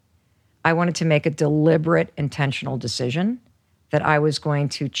doing. I wanted to make a deliberate, intentional decision that I was going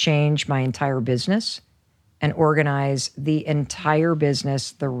to change my entire business and organize the entire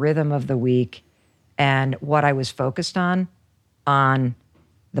business, the rhythm of the week, and what I was focused on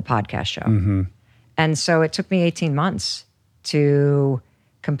the podcast show. And so it took me 18 months to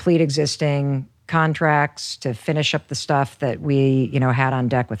complete existing contracts, to finish up the stuff that we, had on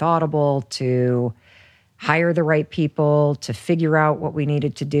deck with Audible, to hire the right people, to figure out what we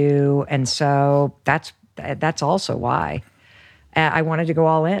needed to do. And so that's also why I wanted to go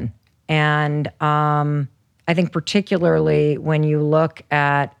all in. And I think particularly when you look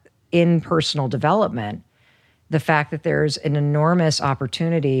at in personal development, the fact that there's an enormous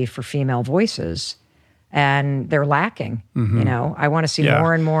opportunity for female voices and they're lacking. I want to see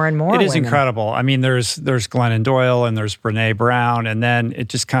more and more and more. It is women. Incredible. I mean, there's Glennon Doyle and there's Brene Brown, and then it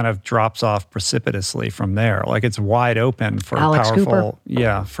just kind of drops off precipitously from there. Like it's wide open for Alex Cooper.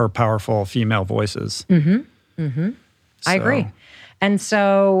 for powerful female voices. I agree. And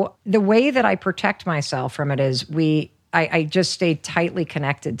so the way that I protect myself from it is I just stay tightly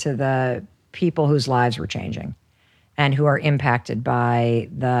connected to the people whose lives were changing and who are impacted by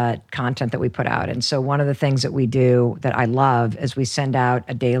the content that we put out. And so one of the things that we do that I love is we send out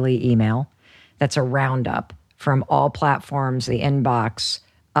a daily email that's a roundup from all platforms, the inbox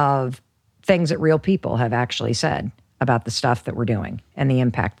of things that real people have actually said about the stuff that we're doing and the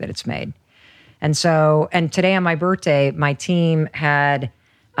impact that it's made. And so, and today on my birthday, my team had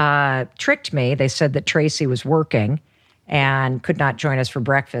tricked me. They said that Tracy was working and could not join us for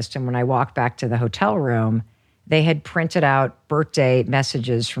breakfast. And when I walked back to the hotel room, they had printed out birthday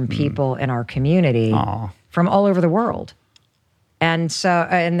messages from people in our community from all over the world. And so,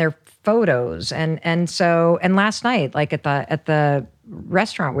 and their photos. And so, and last night, like at the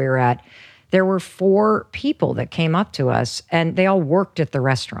restaurant we were at, there were 4 people that came up to us and they all worked at the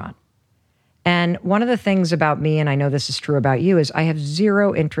restaurant. And one of the things about me, and I know this is true about you, is I have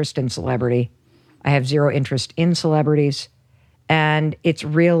zero interest in celebrity. I have zero interest in celebrities. And it's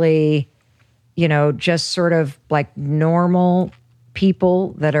really, just sort of like normal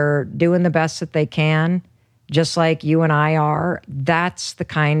people that are doing the best that they can, just like you and I are. That's the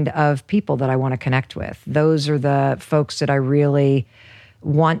kind of people that I want to connect with. Those are the folks that I really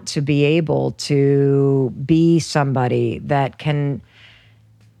want to be able to be somebody that can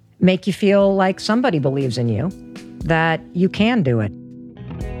make you feel like somebody believes in you, that you can do it.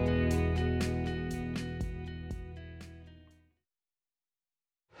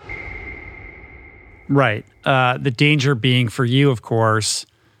 Right. The danger being for you, of course,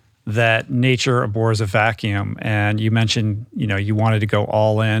 that nature abhors a vacuum. And you mentioned, you wanted to go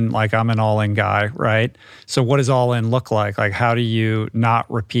all in, like I'm an all-in guy, right? So what does all in look like? Like, how do you not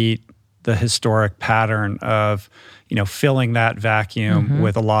repeat the historic pattern of, filling that vacuum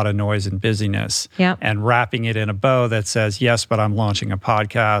with a lot of noise and busyness and wrapping it in a bow that says, yes, but I'm launching a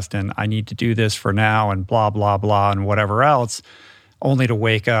podcast and I need to do this for now and blah, blah, blah, and whatever else, only to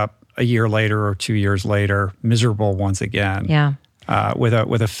wake up a year later or 2 years later, miserable once again. Yeah. With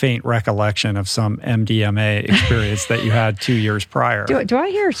a faint recollection of some MDMA experience that you had 2 years prior. Do I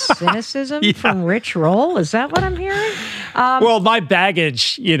hear cynicism from Rich Roll? Is that what I'm hearing? Well, my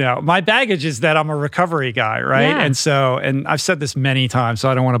baggage is that I'm a recovery guy, right? Yeah. And I've said this many times, so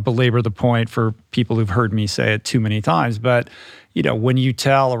I don't want to belabor the point for people who've heard me say it too many times. But, when you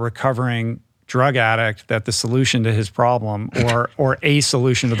tell a recovering drug addict that the solution to his problem or a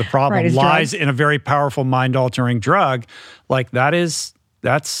solution to the problem lies in a very powerful mind-altering drug, like that's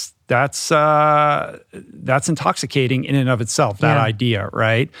intoxicating in and of itself, that idea,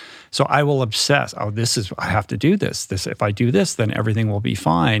 right? So I will obsess, I have to do this. If I do this, then everything will be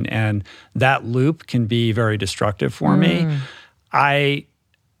fine. And that loop can be very destructive for me.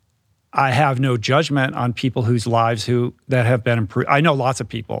 I have no judgment on people whose lives that have been improved. I know lots of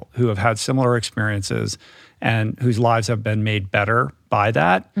people who have had similar experiences and whose lives have been made better by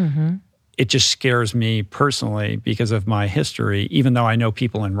that. Mm-hmm. It just scares me personally because of my history, even though I know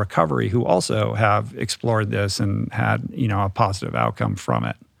people in recovery who also have explored this and had, a positive outcome from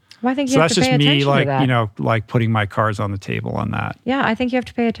it. Well, I think you have to pay attention to that. So that's just me, like putting my cards on the table on that. Yeah, I think you have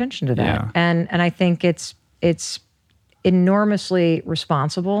to pay attention to that. Yeah. And I think it's enormously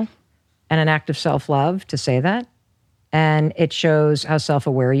responsible and an act of self-love to say that. And it shows how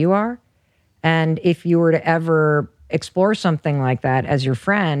self-aware you are. And if you were to ever explore something like that as your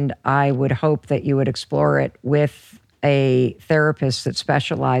friend, I would hope that you would explore it with a therapist that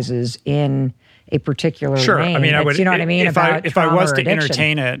specializes in a particular lane. I mean, I would, you know what I mean? If I was to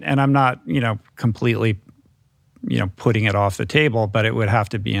entertain it, and I'm not, completely, putting it off the table, but it would have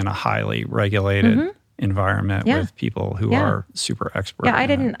to be in a highly regulated environment with people who are super expert. Yeah,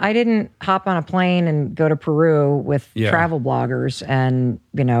 I didn't hop on a plane and go to Peru with travel bloggers and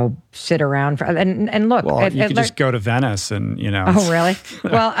sit around and look. Well, you could just go to Venice and Oh, really?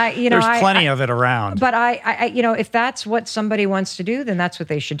 Well, there's plenty of it around. But I if that's what somebody wants to do, then that's what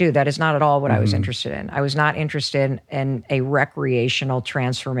they should do. That is not at all what I was interested in. I was not interested in a recreational,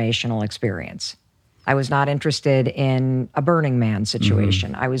 transformational experience. I was not interested in a Burning Man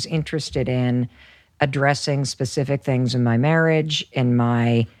situation. I was interested in addressing specific things in my marriage, in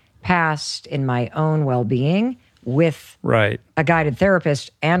my past, in my own well-being with a guided therapist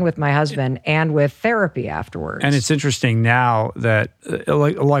and with my husband and with therapy afterwards. And it's interesting now that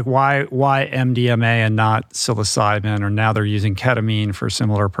like why MDMA and not psilocybin, or now they're using ketamine for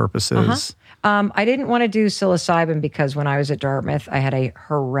similar purposes. I didn't want to do psilocybin because when I was at Dartmouth, I had a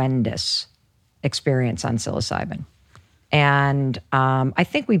horrendous experience on psilocybin. And I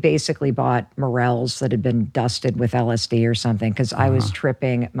think we basically bought morels that had been dusted with LSD or something because I was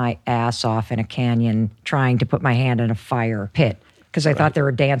tripping my ass off in a canyon trying to put my hand in a fire pit because I thought there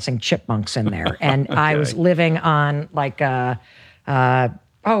were dancing chipmunks in there. And I was living on like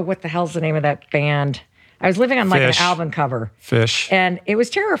what the hell's the name of that band? I was living on like an album cover. Fish. And it was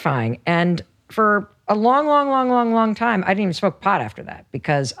terrifying. And for a long time, I didn't even smoke pot after that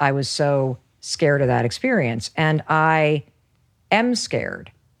because I was so scared of that experience. And I am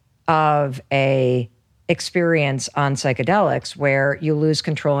scared of a experience on psychedelics where you lose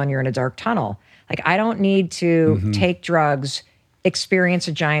control and you're in a dark tunnel. Like, I don't need to take drugs, experience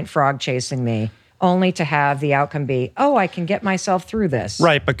a giant frog chasing me, only to have the outcome be, oh, I can get myself through this.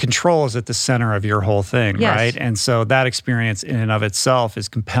 Right, but control is at the center of your whole thing, Yes. right? And so that experience in and of itself is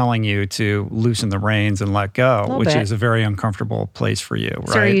compelling you to loosen the reins and let go, which is a very uncomfortable place for you, right?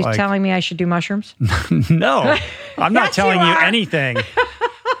 So are you telling me I should do mushrooms? No, I'm not Yes, telling you you are. anything.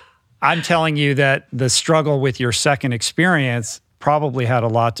 I'm telling you that the struggle with your second experience probably had a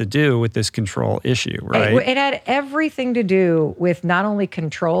lot to do with this control issue, right? It had everything to do with not only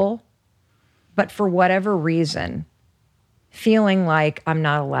control, but for whatever reason, feeling like I'm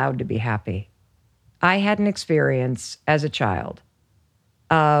not allowed to be happy. I had an experience as a child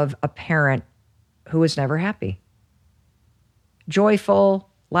of a parent who was never happy. Joyful,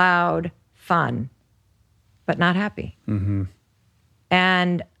 loud, fun, but not happy. Mm-hmm.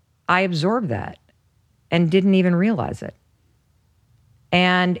 And I absorbed that and didn't even realize it.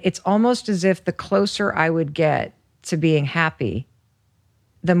 And it's almost as if the closer I would get to being happy,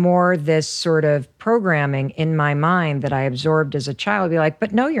 the more this sort of programming in my mind that I absorbed as a child would be like,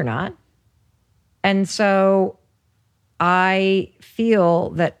 but no, you're not. And so I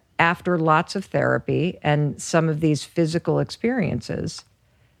feel that after lots of therapy and some of these physical experiences,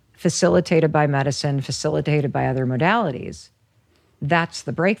 facilitated by medicine, facilitated by other modalities, that's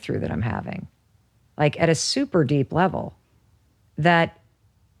the breakthrough that I'm having. Like at a super deep level, that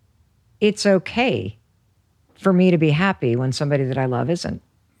it's okay for me to be happy when somebody that I love isn't.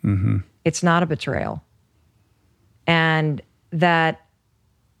 Mm-hmm. It's not a betrayal. And that,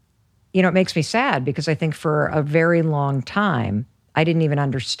 it makes me sad because I think for a very long time, I didn't even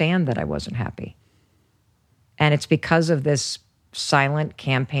understand that I wasn't happy. And it's because of this silent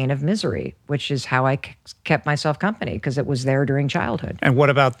campaign of misery, which is how I kept myself company, because it was there during childhood. And what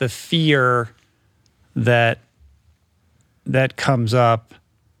about the fear that comes up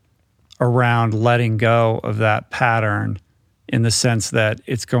around letting go of that pattern, in the sense that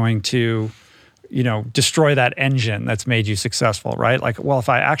it's going to, destroy that engine that's made you successful, right? Like, well, if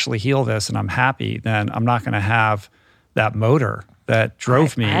I actually heal this and I'm happy, then I'm not going to have that motor that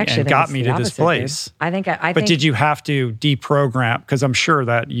drove me and got me to this place. Dude. But did you have to deprogram? Because I'm sure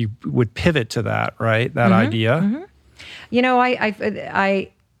that you would pivot to that, right? That idea. Mm-hmm.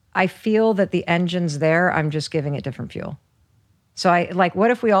 I feel that the engine's there. I'm just giving it different fuel. So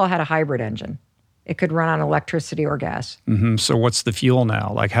what if we all had a hybrid engine? It could run on electricity or gas. Mm-hmm. So what's the fuel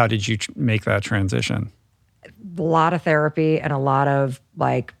now? Like, how did you make that transition? A lot of therapy and a lot of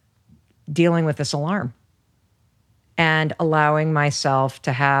dealing with this alarm and allowing myself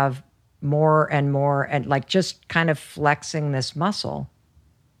to have more and more and just kind of flexing this muscle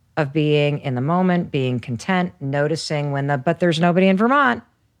of being in the moment, being content, noticing but there's nobody in Vermont.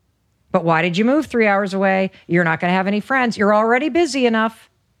 But why did you move 3 hours away? You're not going to have any friends. You're already busy enough.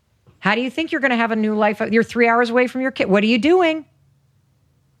 How do you think you're going to have a new life? You're 3 hours away from your kid. What are you doing?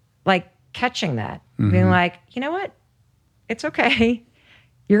 Catching that, being like, you know what? It's okay.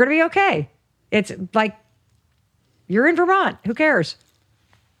 You're going to be okay. It's you're in Vermont. Who cares?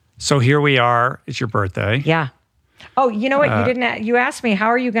 So here we are. It's your birthday. Yeah. Oh, you know what? You asked me, how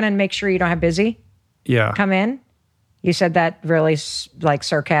are you going to make sure you don't have busy? Yeah. Come in. You said that really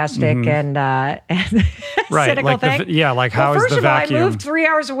sarcastic and right. cynical thing. How is the vacuum? First of all, I moved 3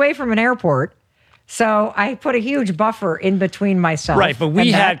 hours away from an airport, so I put a huge buffer in between myself. Right, but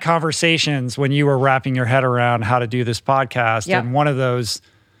we had conversations when you were wrapping your head around how to do this podcast, and one of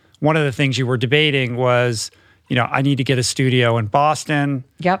the things you were debating was, I need to get a studio in Boston.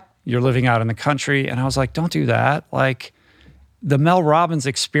 Yep. You're living out in the country, and I was like, don't do that. The Mel Robbins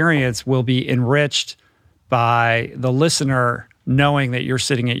experience will be enriched by the listener knowing that you're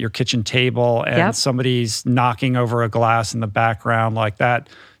sitting at your kitchen table and somebody's knocking over a glass in the background. That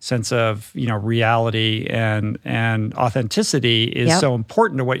sense of, reality and authenticity is so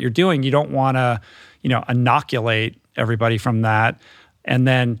important to what you're doing. You don't want to, inoculate everybody from that and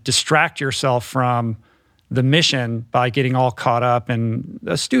then distract yourself from the mission by getting all caught up in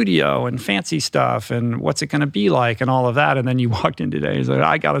a studio and fancy stuff and what's it going to be like and all of that. And then you walked in today and said,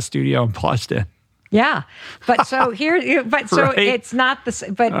 I got a studio in Boston. Yeah, but so here, Right? It's not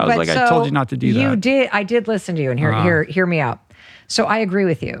the. But I was I told you not to do that. You did. I did listen to you, and hear me out. So I agree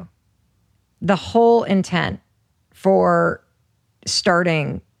with you. The whole intent for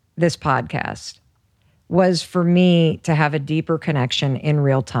starting this podcast was for me to have a deeper connection in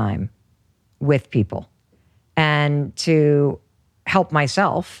real time with people and to help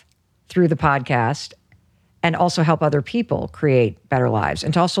myself through the podcast and also help other people create better lives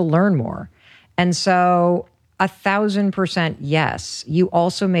and to also learn more. And so 1,000% yes. You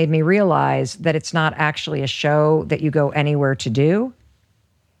also made me realize that it's not actually a show that you go anywhere to do,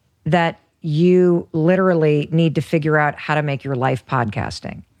 that you literally need to figure out how to make your life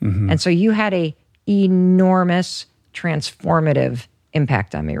podcasting. Mm-hmm. And so you had a enormous transformative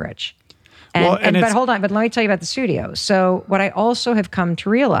impact on me, Rich. But hold on, but let me tell you about the studio. So what I also have come to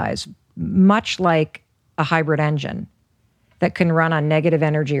realize, much like a hybrid engine that can run on negative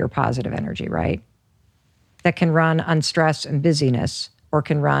energy or positive energy, right? That can run on stress and busyness, or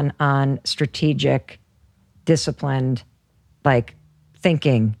can run on strategic, disciplined, like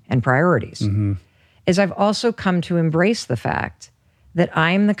thinking and priorities, is I've also come to embrace the fact that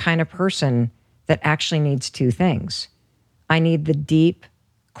I'm the kind of person that actually needs two things. I need the deep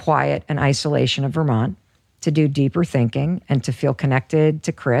quiet and isolation of Vermont to do deeper thinking and to feel connected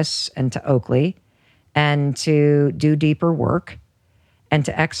to Chris and to Oakley and to do deeper work and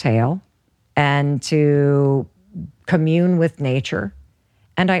to exhale and to commune with nature.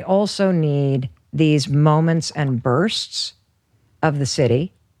 And I also need these moments and bursts of the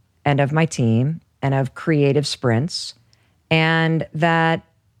city and of my team and of creative sprints, and that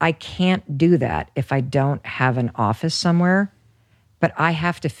I can't do that if I don't have an office somewhere. But I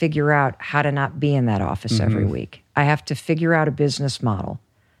have to figure out how to not be in that office every week. I have to figure out a business model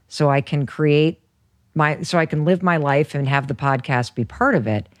so I can live my life and have the podcast be part of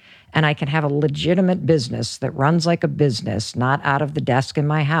it. And I can have a legitimate business that runs like a business, not out of the desk in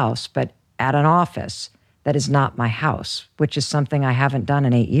my house, but at an office that is not my house, which is something I haven't done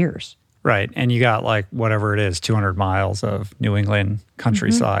in 8 years. Right. And you got like whatever it is, 200 miles of New England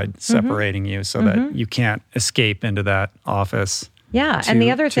countryside separating you so that you can't escape into that office. Yeah. And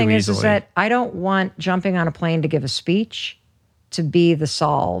the other thing is that I don't want jumping on a plane to give a speech to be the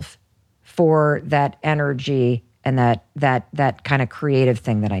solve for that energy and that kind of creative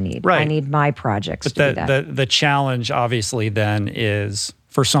thing that I need. Right. I need my projects to do that. The challenge obviously then is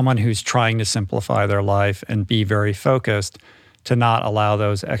for someone who's trying to simplify their life and be very focused, to not allow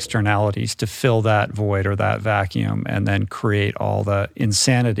those externalities to fill that void or that vacuum and then create all the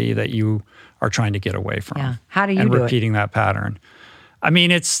insanity that you are trying to get away from. Yeah. How do you do it? And repeating that pattern. I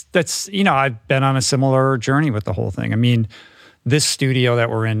mean, I've been on a similar journey with the whole thing. I mean, this studio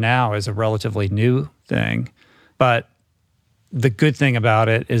that we're in now is a relatively new thing, but the good thing about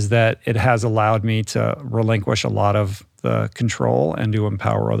it is that it has allowed me to relinquish a lot of the control and to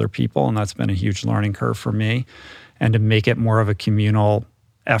empower other people, and that's been a huge learning curve for me. And to make it more of a communal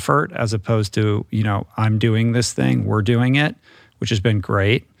effort as opposed to, I'm doing this thing, we're doing it, which has been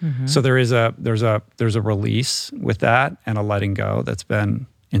great. Mm-hmm. So there's a release with that and a letting go that's been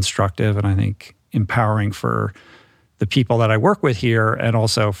instructive and I think empowering for the people that I work with here and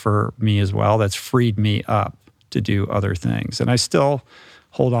also for me as well. That's freed me up to do other things. And I still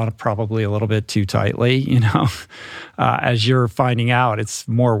hold on probably a little bit too tightly, as you're finding out, it's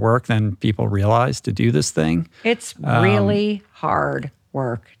more work than people realize to do this thing. It's really hard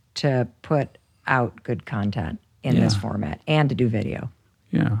work to put out good content in this format and to do video.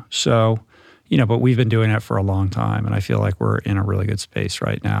 Yeah. So, but we've been doing it for a long time and I feel like we're in a really good space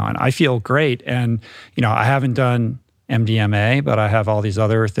right now. And I feel great. And, I haven't done MDMA, but I have all these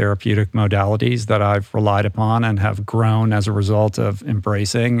other therapeutic modalities that I've relied upon and have grown as a result of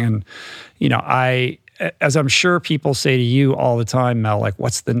embracing. And, as I'm sure people say to you all the time, Mel, like,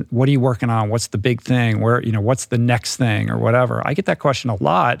 what are you working on? What's the big thing? Where, what's the next thing or whatever? I get that question a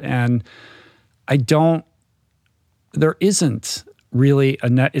lot. And there isn't really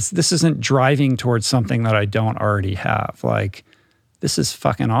this isn't driving towards something that I don't already have. Like, this is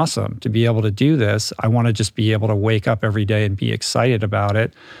fucking awesome to be able to do this. I want to just be able to wake up every day and be excited about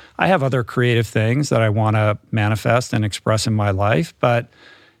it. I have other creative things that I want to manifest and express in my life, but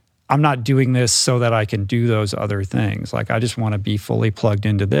I'm not doing this so that I can do those other things. Like, I just want to be fully plugged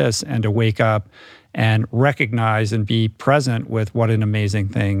into this and to wake up and recognize and be present with what an amazing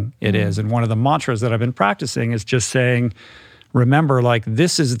thing it is. And one of the mantras that I've been practicing is just saying, remember, like,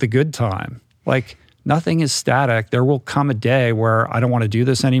 this is the good time. Like, nothing is static. There will come a day where I don't want to do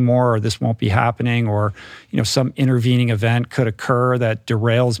this anymore, or this won't be happening, or some intervening event could occur that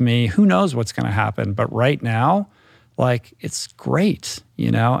derails me. Who knows what's going to happen? But right now, like, it's great,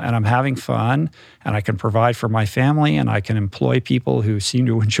 and I'm having fun, and I can provide for my family, and I can employ people who seem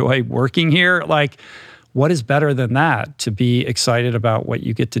to enjoy working here. Like, what is better than that, to be excited about what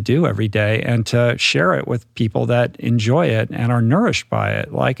you get to do every day and to share it with people that enjoy it and are nourished by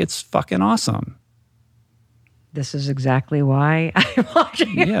it? Like, it's fucking awesome. This is exactly why I'm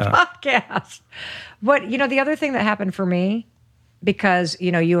watching your podcast. But, the other thing that happened for me, because,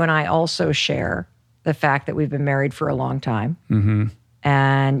 you and I also share the fact that we've been married for a long time. Mm-hmm.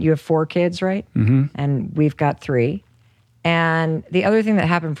 And you have 4 kids, right? Mm-hmm. And we've got 3. And the other thing that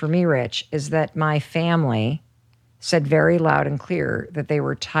happened for me, Rich, is that my family said very loud and clear that they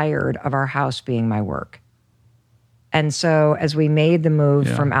were tired of our house being my work. And so as we made the move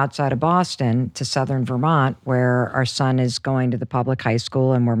from outside of Boston to southern Vermont, where our son is going to the public high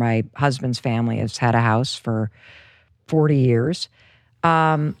school and where my husband's family has had a house for 40 years,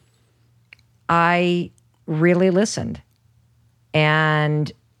 I really listened.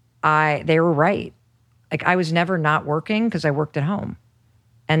 And they were right. Like, I was never not working because I worked at home.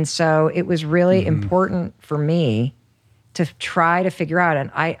 And so it was really important for me to try to figure out, and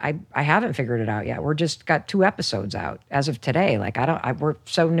I haven't figured it out yet. We're just got 2 episodes out as of today. Like, we're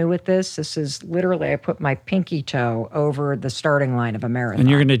so new at this. This is literally, I put my pinky toe over the starting line of a marathon. And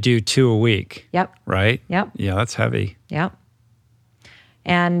you're going to do 2 a week. Yep. Right? Yep. Yeah, that's heavy. Yep.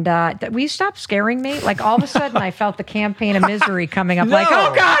 And will you stop scaring me? Like, all of a sudden, I felt the campaign of misery coming up. No. Like,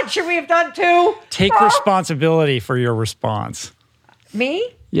 oh God, should we have done 2? Take responsibility for your response.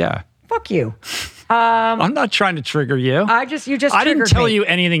 Me? Yeah. Fuck you. I'm not trying to trigger you. You just I didn't tell me. You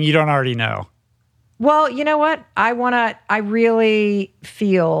anything you don't already know. Well, you know what? I really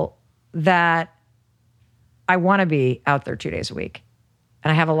feel that I want to be out there 2 days a week.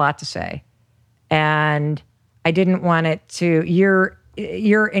 And I have a lot to say. And I didn't want it to, you're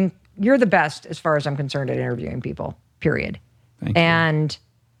the best as far as I'm concerned at interviewing people, period. Thank you. And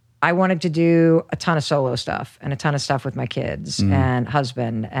I wanted to do a ton of solo stuff and a ton of stuff with my kids and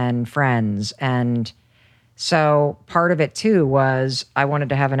husband and friends. And so part of it too was I wanted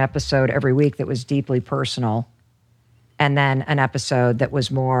to have an episode every week that was deeply personal, and then an episode that was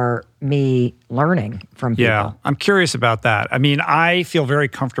more me learning from people. Yeah, I'm curious about that. I mean, I feel very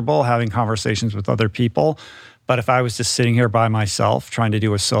comfortable having conversations with other people, but if I was just sitting here by myself trying to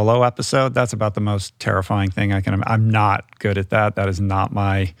do a solo episode, that's about the most terrifying thing I'm not good at that. That is not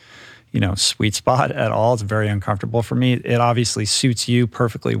my, sweet spot at all. It's very uncomfortable for me. It obviously suits you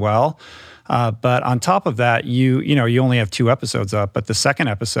perfectly well. But on top of that, you only have 2 episodes up, but the second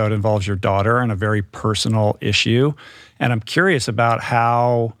episode involves your daughter and a very personal issue. And I'm curious about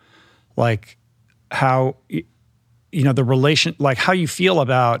how the relation, like how you feel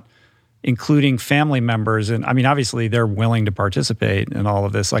about including family members. And I mean, obviously they're willing to participate in all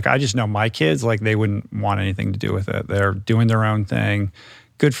of this. Like, I just know my kids, like, they wouldn't want anything to do with it. They're doing their own thing.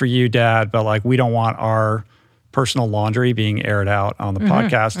 Good for you, Dad. But like, we don't want our personal laundry being aired out on the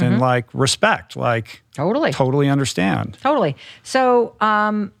podcast. And like, respect, like, totally understand. Totally. So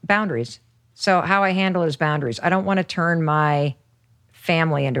boundaries. So how I handle it is boundaries. I don't want to turn my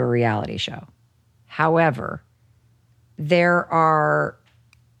family into a reality show. However, there are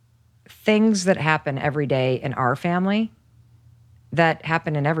things that happen every day in our family that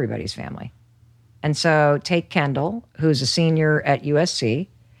happen in everybody's family. And so take Kendall, who's a senior at USC.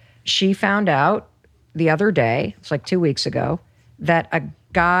 She found out the other day, it's like 2 weeks ago, that a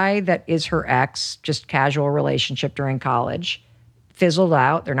guy that is her ex, just casual relationship during college, fizzled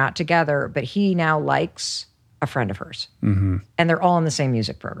out. They're not together, but he now likes a friend of hers. Mm-hmm. And they're all in the same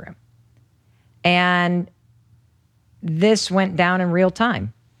music program. And this went down in real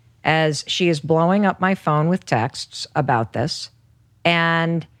time as she is blowing up my phone with texts about this.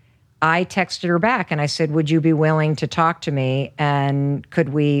 And I texted her back and I said, would you be willing to talk to me? And could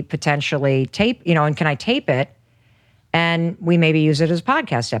we potentially tape, and can I tape it? And we maybe use it as a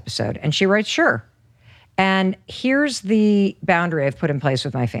podcast episode. And she writes, sure. And here's the boundary I've put in place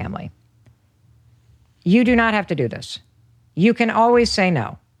with my family. You do not have to do this. You can always say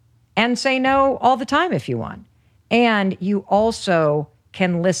no. And say no all the time if you want. And you also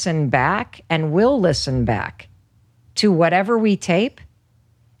can listen back and will listen back to whatever we tape.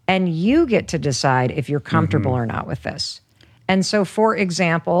 And you get to decide if you're comfortable or not with this. And so, for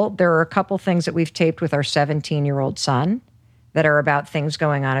example, there are a couple things that we've taped with our 17-year-old son that are about things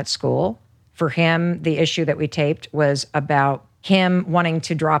going on at school. For him, the issue that we taped was about him wanting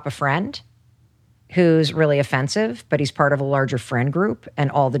to drop a friend who's really offensive, but he's part of a larger friend group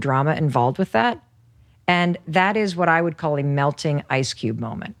and all the drama involved with that. And that is what I would call a melting ice cube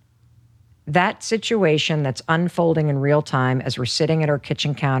moment. That situation that's unfolding in real time as we're sitting at our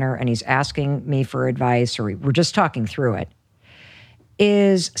kitchen counter and he's asking me for advice or we're just talking through it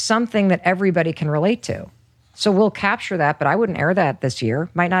is something that everybody can relate to. So we'll capture that, but I wouldn't air that this year,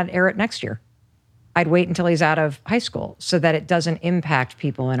 might not air it next year. I'd wait until he's out of high school so that it doesn't impact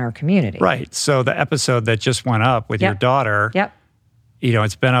people in our community. Right. So the episode that just went up with your daughter,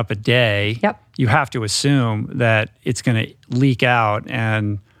 it's been up a day. You have to assume that it's going to leak out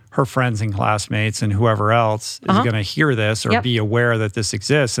and her friends and classmates and whoever else is going to hear this or be aware that this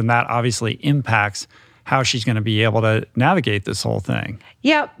exists. And that obviously impacts how she's going to be able to navigate this whole thing.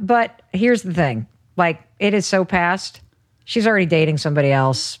 Yeah, but here's the thing. Like, it is so past. She's already dating somebody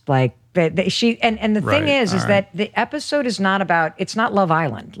else. Like, the thing is that the episode is not about, it's not Love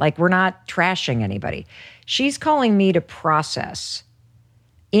Island. Like, we're not trashing anybody. She's calling me to process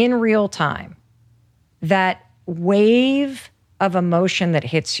in real time that wave of emotion that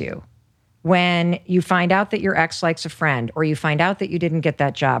hits you when you find out that your ex likes a friend, or you find out that you didn't get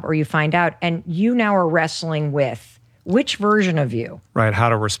that job, or you find out and you now are wrestling with which version of you. Right, how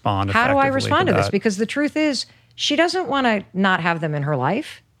to respond How do I respond to that. this? Because the truth is, she doesn't want to not have them in her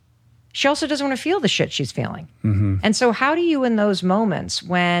life. She also doesn't want to feel the shit she's feeling. And so how do you, in those moments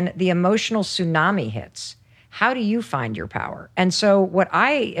when the emotional tsunami hits, how do you find your power? And so what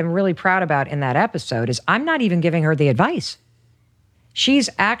I am really proud about in that episode is I'm not even giving her the advice. She's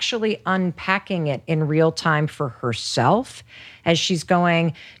actually unpacking it in real time for herself as she's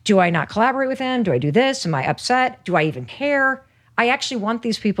going, do I not collaborate with him? Do I do this? Am I upset? Do I even care? I actually want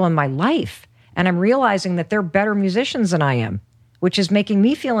these people in my life. And I'm realizing that they're better musicians than I am, which is making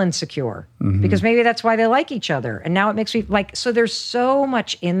me feel insecure because maybe that's why they like each other. And now it makes me like, so there's so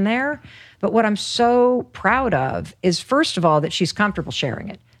much in there. But what I'm so proud of is, first of all, that she's comfortable sharing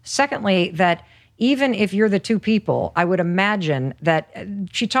it. Secondly, that even if you're the two people, I would imagine that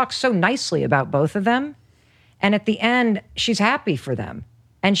she talks so nicely about both of them. And at the end, she's happy for them.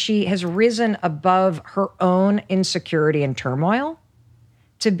 And she has risen above her own insecurity and turmoil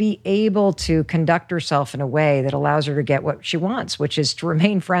to be able to conduct herself in a way that allows her to get what she wants, which is to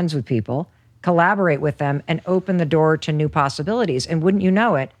remain friends with people, collaborate with them, and open the door to new possibilities. And wouldn't you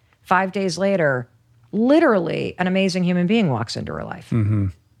know it, 5 days later, literally an amazing human being walks into her life.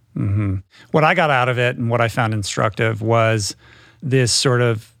 What I got out of it and what I found instructive was this sort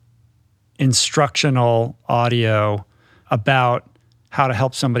of instructional audio about how to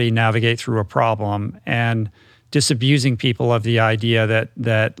help somebody navigate through a problem and disabusing people of the idea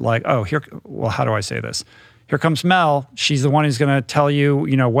that like, oh, how do I say this? Here comes Mel. She's the one who's going to tell you,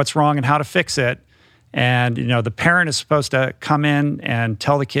 what's wrong and how to fix it. And, the parent is supposed to come in and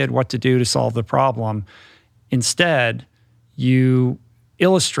tell the kid what to do to solve the problem. Instead, you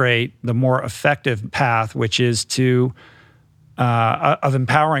illustrate the more effective path, which is of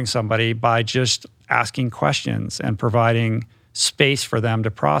empowering somebody by just asking questions and providing space for them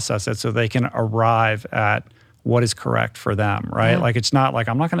to process it so they can arrive at what is correct for them, right? Like, it's not like,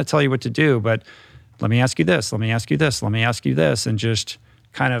 I'm not going to tell you what to do, but let me ask you this, let me ask you this, let me ask you this, and just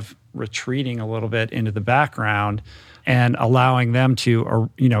kind of retreating a little bit into the background and allowing them to,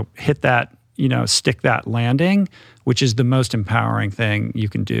 hit that, stick that landing, which is the most empowering thing you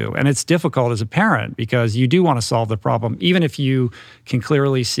can do. And it's difficult as a parent because you do want to solve the problem. Even if you can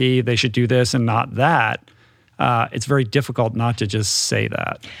clearly see they should do this and not that, it's very difficult not to just say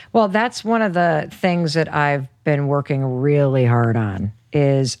that. Well, that's one of the things that I've been working really hard on,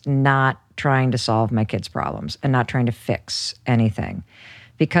 is not trying to solve my kids' problems and not trying to fix anything.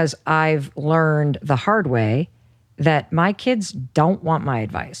 Because I've learned the hard way that my kids don't want my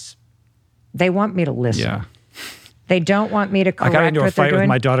advice. They want me to listen. Yeah. They don't want me to correct what they're doing. I got into a fight with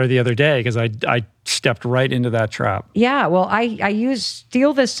my daughter the other day because I stepped right into that trap. Yeah, well,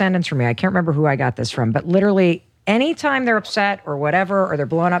 steal this sentence from me. I can't remember who I got this from, but literally anytime they're upset or whatever, or they're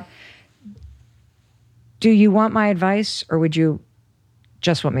blown up, do you want my advice or would you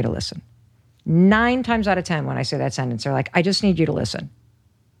just want me to listen? 9 times out of 10 when I say that sentence, they're like, I just need you to listen.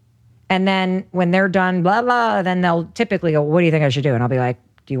 And then when they're done, blah, blah, then they'll typically go, what do you think I should do? And I'll be like,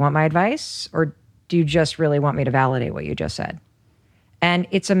 do you want my advice? Or do you just really want me to validate what you just said? And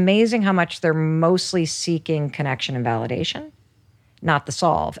it's amazing how much they're mostly seeking connection and validation, not the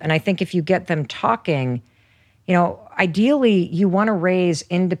solve. And I think if you get them talking, ideally you want to raise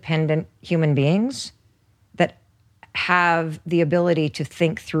independent human beings that have the ability to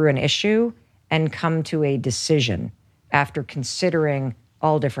think through an issue and come to a decision after considering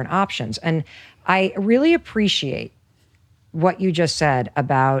all different options. And I really appreciate what you just said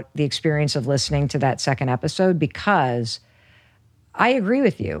about the experience of listening to that second episode, because I agree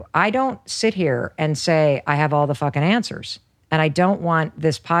with you. I don't sit here and say I have all the fucking answers. And I don't want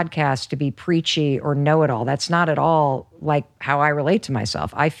this podcast to be preachy or know-it-all. That's not at all like how I relate to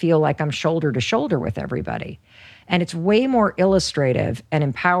myself. I feel like I'm shoulder to shoulder with everybody. And it's way more illustrative and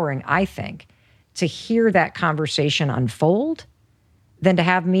empowering, I think, to hear that conversation unfold than to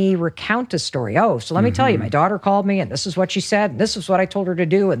have me recount a story. Oh, so let me tell you, my daughter called me and this is what she said, and this is what I told her to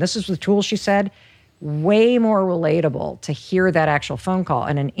do, and this is the tool she said. Way more relatable to hear that actual phone call.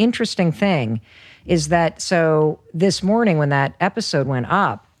 And an interesting thing is that, so this morning when that episode went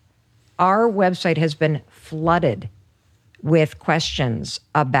up, our website has been flooded with questions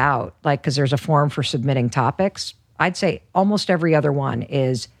about, like, because there's a form for submitting topics. I'd say almost every other one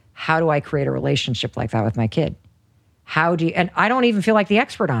is, how do I create a relationship like that with my kid? How do you, and I don't even feel like the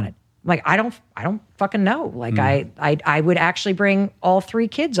expert on it. Like, I don't fucking know. Like, I would actually bring all 3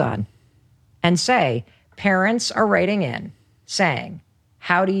 kids on and say, parents are writing in saying,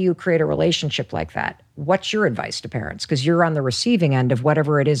 how do you create a relationship like that? What's your advice to parents? Because you're on the receiving end of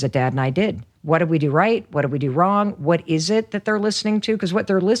whatever it is that Dad and I did. What did we do right? What did we do wrong? What is it that they're listening to? Because what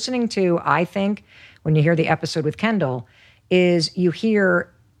they're listening to, I think, when you hear the episode with Kendall, is you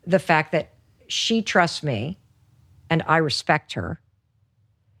hear the fact that she trusts me and I respect her.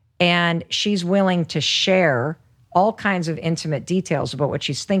 And she's willing to share all kinds of intimate details about what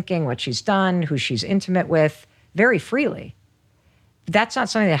she's thinking, what she's done, who she's intimate with, very freely. That's not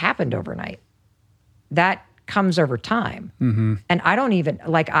something that happened overnight. That comes over time. And I don't even,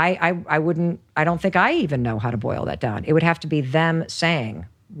 like, I don't think I even know how to boil that down. It would have to be them saying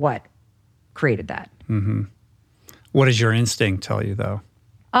what created that. What does your instinct tell you, though?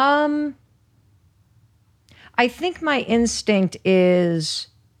 I think my instinct is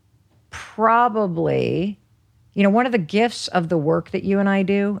probably, one of the gifts of the work that you and I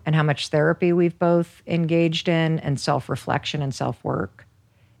do and how much therapy we've both engaged in and self-reflection and self-work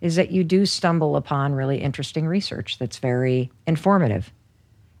is that you do stumble upon really interesting research that's very informative.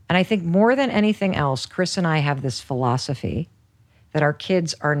 And I think more than anything else, Chris and I have this philosophy that our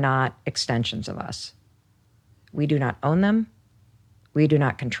kids are not extensions of us. We do not own them. We do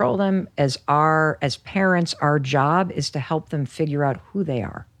not control them. As parents, our job is to help them figure out who they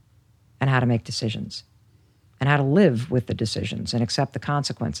are and how to make decisions and how to live with the decisions and accept the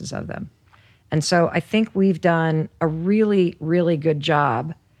consequences of them. And so I think we've done a really, really good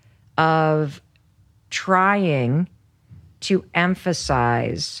job of trying to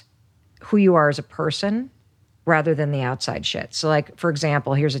emphasize who you are as a person rather than the outside shit. So, like, for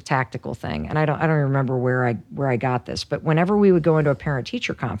example, here's a tactical thing, and I don't remember where I got this, but whenever we would go into a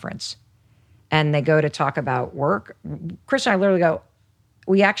parent-teacher conference and they go to talk about work, Chris and I literally go,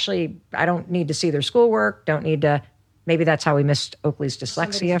 I don't need to see their schoolwork, don't need to, maybe that's how we missed Oakley's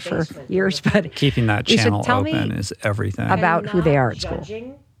dyslexia for years, but keeping that channel open is everything. About who they are at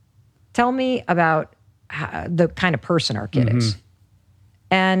school. Tell me about the kind of person our kid is.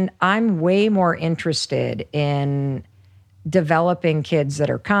 And I'm way more interested in developing kids that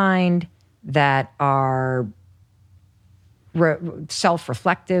are kind, that are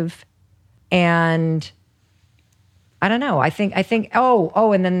self-reflective, and I don't know. I think.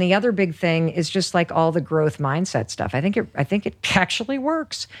 And then the other big thing is just like all the growth mindset stuff. I think it actually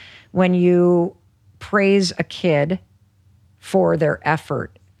works when you praise a kid for their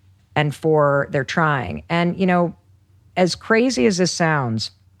effort and for their trying. And as crazy as this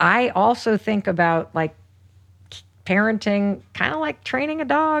sounds, I also think about, like, parenting kind of like training a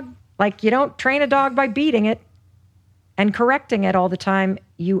dog. Like, you don't train a dog by beating it and correcting it all the time.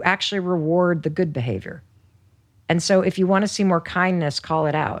 You actually reward the good behavior. And so if you want to see more kindness, call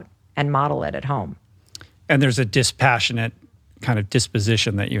it out and model it at home. And there's a dispassionate kind of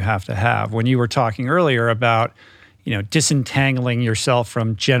disposition that you have to have. When you were talking earlier about, disentangling yourself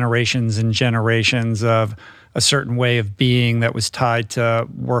from generations and generations of a certain way of being that was tied to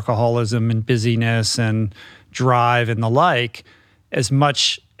workaholism and busyness and drive and the like, as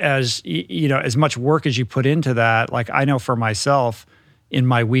much as, as much work as you put into that, like, I know for myself, in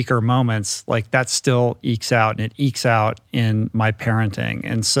my weaker moments, like, that still ekes out, and it ekes out in my parenting.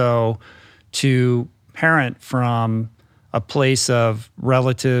 And so to parent from a place of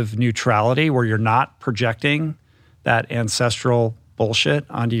relative neutrality where you're not projecting that ancestral bullshit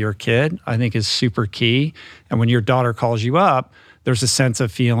onto your kid, I think is super key. And when your daughter calls you up, there's a sense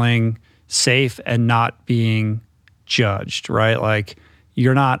of feeling safe and not being judged, right? Like,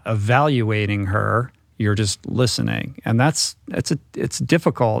 you're not evaluating her, you're just listening. And it's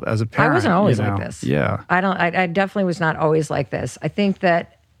difficult as a parent. I wasn't always like this. Yeah. I definitely was not always like this. I think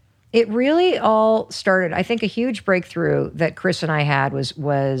that it really all started, I think a huge breakthrough that Chris and I had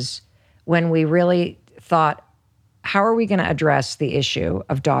was when we really thought, how are we going to address the issue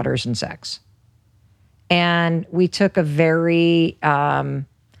of daughters and sex? And we took a very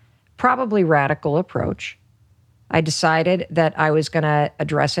probably radical approach. I decided that I was going to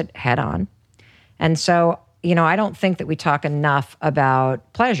address it head on. And so, I don't think that we talk enough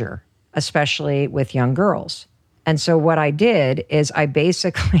about pleasure, especially with young girls. And so what I did is I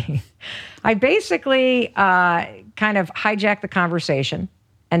basically kind of hijacked the conversation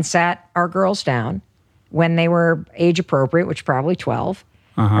and sat our girls down when they were age appropriate, which probably 12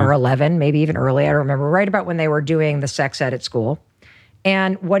 or 11, maybe even early. I don't remember, right about when they were doing the sex ed at school.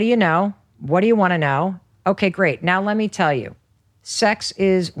 And what do you know? What do you want to know? Okay, great. Now let me tell you, sex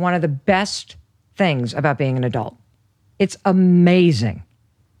is one of the best things about being an adult. It's amazing,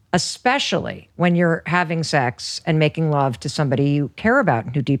 especially when you're having sex and making love to somebody you care about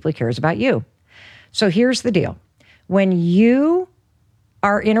and who deeply cares about you. So here's the deal. When you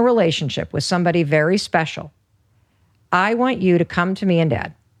are in a relationship with somebody very special, I want you to come to me and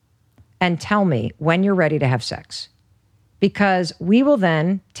Dad and tell me when you're ready to have sex, because we will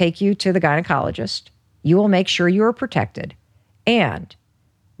then take you to the gynecologist. You will make sure you are protected. And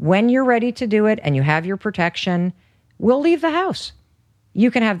when you're ready to do it and you have your protection, we'll leave the house. You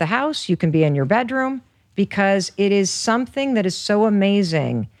can have the house, you can be in your bedroom, because it is something that is so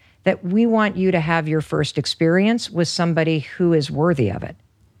amazing that we want you to have your first experience with somebody who is worthy of it.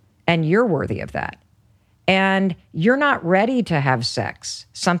 And you're worthy of that. And you're not ready to have sex,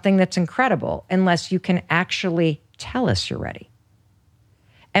 something that's incredible, unless you can actually tell us you're ready.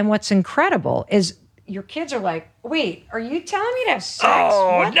 And what's incredible is your kids are like, wait, are you telling me to have sex?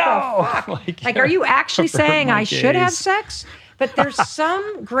 Oh, what no. the fuck? Like, are you actually saying I should have sex? But there's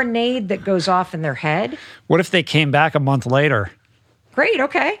some grenade that goes off in their head. What if they came back a month later? Great,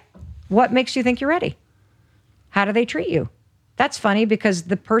 okay. What makes you think you're ready? How do they treat you? That's funny because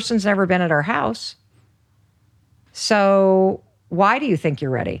the person's never been at our house. So why do you think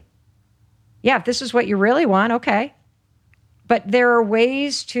you're ready? Yeah, if this is what you really want, okay. But there are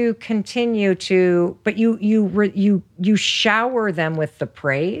ways to continue to, but you shower them with the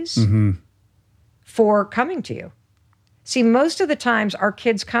praise for coming to you. See, most of the times our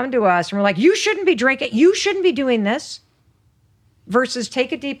kids come to us and we're like, you shouldn't be drinking, you shouldn't be doing this, versus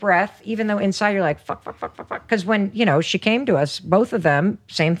take a deep breath, even though inside you're like, fuck. Because when, she came to us, both of them,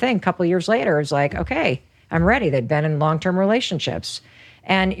 same thing, a couple of years later, it was like, okay, I'm ready. They'd been in long-term relationships.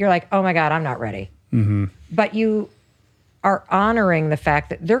 And you're like, oh my God, I'm not ready. But you are honoring the fact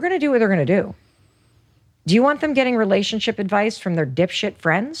that they're going to do what they're going to do. Do you want them getting relationship advice from their dipshit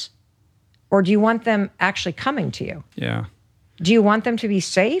friends? Or do you want them actually coming to you? Yeah. Do you want them to be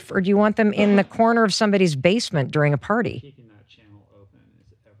safe, or do you want them in the corner of somebody's basement during a party? Keeping that channel open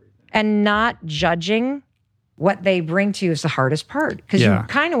is everything. And not judging what they bring to you is the hardest part. Because you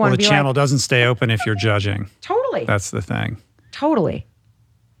kind of want to be like... the channel doesn't stay open if you're judging. Totally. That's the thing. Totally.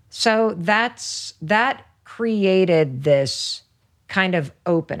 So that created this kind of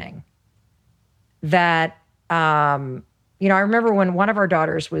opening that... I remember when one of our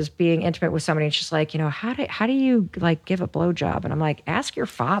daughters was being intimate with somebody, and she's like, how do you like give a blowjob? And I'm like, ask your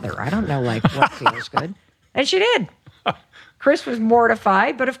father. I don't know what feels good. And she did. Chris was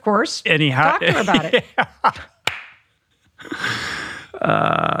mortified, but of course, talk to her about it.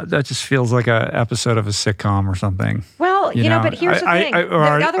 That just feels like an episode of a sitcom or something. Well, but here's the thing.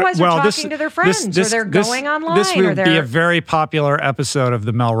 Otherwise, they're talking to their friends, or they're going online. This would be a very popular episode of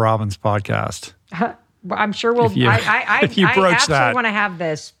the Mel Robbins podcast. I'm sure we'll. I absolutely want to have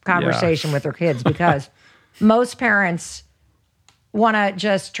this conversation with their kids, because most parents want to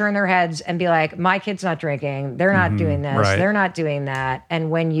just turn their heads and be like, "My kid's not drinking. They're not doing this. Right. They're not doing that." And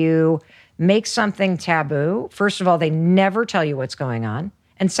when you make something taboo, first of all, they never tell you what's going on,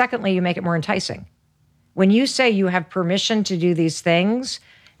 and secondly, you make it more enticing. When you say you have permission to do these things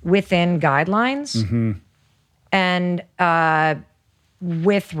within guidelines and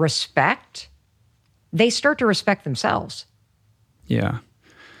with respect, they start to respect themselves. Yeah.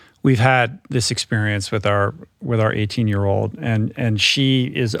 We've had this experience with our 18-year-old, and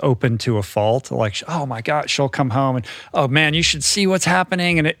she is open to a fault. Like, oh my God, she'll come home and, oh man, you should see what's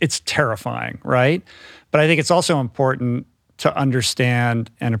happening. And it's terrifying, right? But I think it's also important to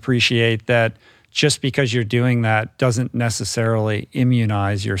understand and appreciate that just because you're doing that doesn't necessarily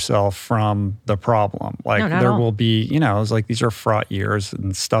immunize yourself from the problem. Like there will be, it's like these are fraught years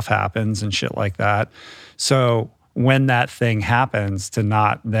and stuff happens and shit like that. So when that thing happens, to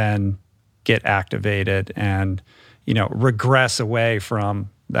not then get activated and, regress away from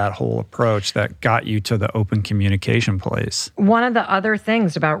that whole approach that got you to the open communication place. One of the other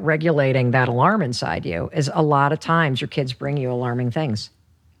things about regulating that alarm inside you is a lot of times your kids bring you alarming things.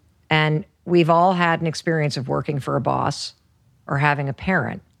 And we've all had an experience of working for a boss or having a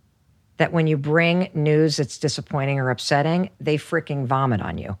parent that when you bring news that's disappointing or upsetting, they freaking vomit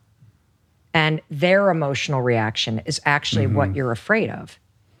on you. And their emotional reaction is actually what you're afraid of.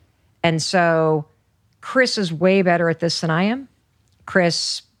 And so Chris is way better at this than I am.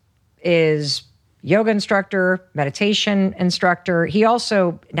 Chris is yoga instructor, meditation instructor. He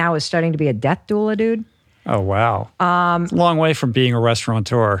also now is studying to be a death doula, dude. Oh, wow. It's a long way from being a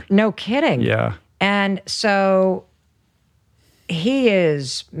restaurateur. No kidding. Yeah. And so he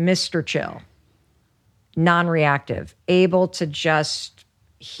is Mr. Chill, non-reactive, able to just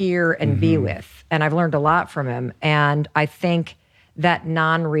hear and be with. And I've learned a lot from him. And I think that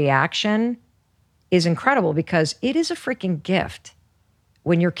non-reaction is incredible because it is a freaking gift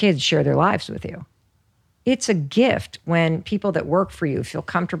when your kids share their lives with you. It's a gift when people that work for you feel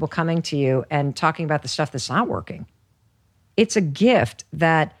comfortable coming to you and talking about the stuff that's not working. It's a gift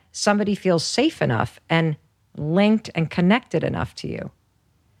that somebody feels safe enough and linked and connected enough to you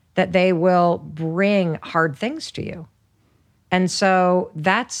that they will bring hard things to you. And so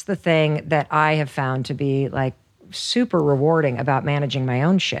that's the thing that I have found to be like super rewarding about managing my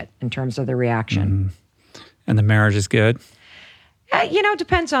own shit in terms of the reaction. And the marriage is good?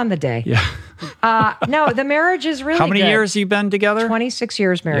 Depends on the day. Yeah. No, the marriage is really good. How many years have you been together? 26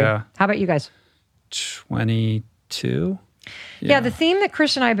 years married. Yeah. How about you guys? 22. Yeah, the theme that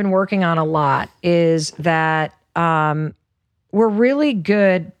Chris and I have been working on a lot is that we're really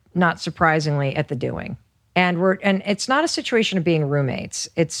good, not surprisingly, at the doing. And it's not a situation of being roommates.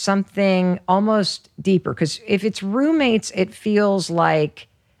 It's something almost deeper, because if it's roommates, it feels like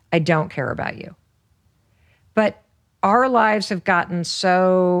I don't care about you. But our lives have gotten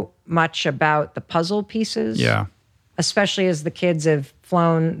so much about the puzzle pieces. Yeah. Especially as the kids have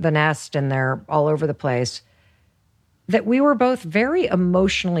flown the nest and they're all over the place, that we were both very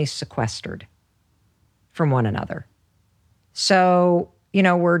emotionally sequestered from one another. So,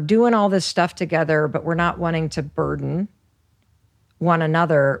 we're doing all this stuff together, but we're not wanting to burden one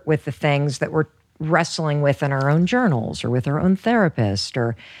another with the things that we're wrestling with in our own journals or with our own therapist.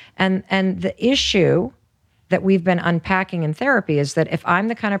 And the issue that we've been unpacking in therapy is that if I'm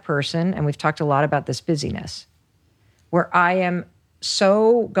the kind of person, and we've talked a lot about this busyness, where I am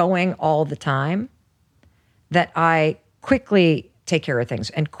so going all the time that I quickly take care of things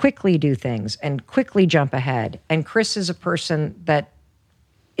and quickly do things and quickly jump ahead. And Chris is a person that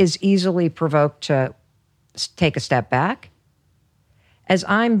is easily provoked to take a step back. As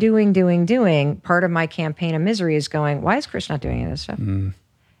I'm doing, part of my campaign of misery is going, why is Chris not doing any of this stuff?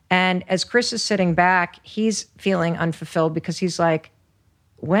 And as Chris is sitting back, he's feeling unfulfilled because he's like,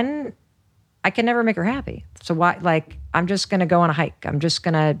 when I can never make her happy. So why, I'm just going to go on a hike. I'm just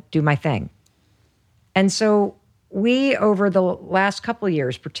going to do my thing. And so we, over the last couple of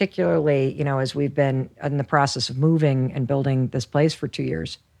years, particularly, as we've been in the process of moving and building this place for 2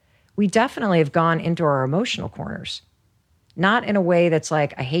 years, we definitely have gone into our emotional corners. Not in a way that's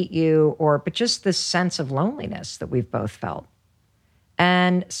like, I hate you, but just this sense of loneliness that we've both felt.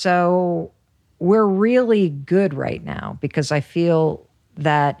 And so we're really good right now because I feel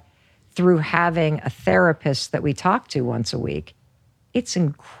that through having a therapist that we talk to once a week,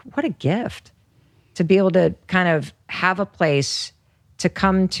 what a gift to be able to kind of have a place to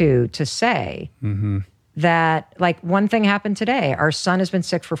come to say that, one thing happened today. Our son has been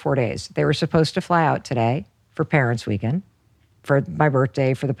sick for 4 days. They were supposed to fly out today for Parents Weekend, for my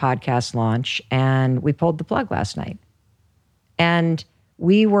birthday, for the podcast launch, and we pulled the plug last night. And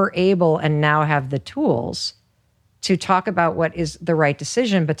we were able and now have the tools to talk about what is the right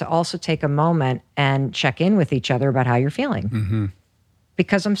decision, but to also take a moment and check in with each other about how you're feeling.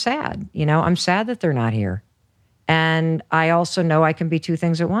 Because I'm sad. I'm sad that they're not here. And I also know I can be two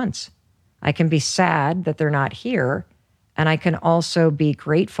things at once. I can be sad that they're not here, and I can also be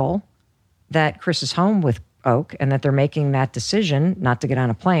grateful that Chris is home with Oak and that they're making that decision not to get on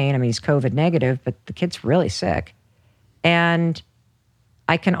a plane. I mean, he's COVID negative, but the kid's really sick. And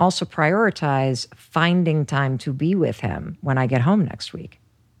I can also prioritize finding time to be with him when I get home next week.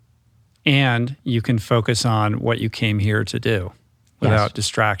 And you can focus on what you came here to do without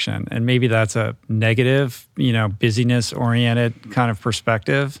distraction. And maybe that's a negative, busyness-oriented kind of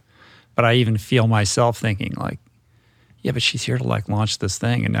perspective. But I even feel myself thinking yeah, but she's here to launch this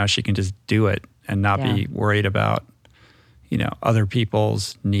thing, and now she can just do it and not be worried about, other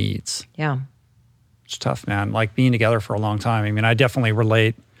people's needs. Yeah. It's tough, man. Being together for a long time. I mean, I definitely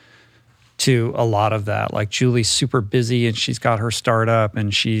relate to a lot of that. Julie's super busy and she's got her startup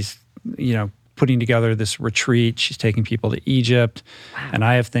and she's, putting together this retreat. She's taking people to Egypt. Wow. And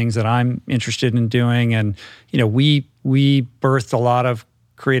I have things that I'm interested in doing. And, we birthed a lot of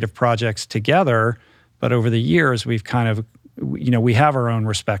creative projects together, but over the years we've kind of we have our own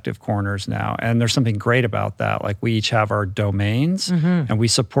respective corners now. And there's something great about that. Like we each have our domains and we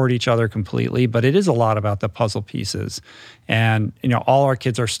support each other completely, but it is a lot about the puzzle pieces. And, all our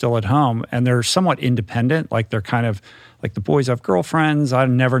kids are still at home and they're somewhat independent. Like they're kind of like the boys have girlfriends. I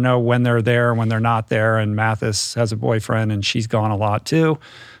never know when they're there, when they're not there. And Mathis has a boyfriend and she's gone a lot too.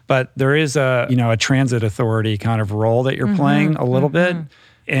 But there is a transit authority kind of role that you're playing a little bit.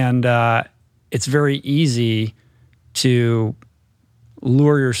 And it's very easy to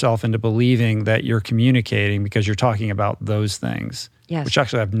lure yourself into believing that you're communicating because you're talking about those things, which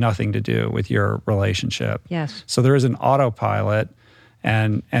actually have nothing to do with your relationship. Yes. So there is an autopilot,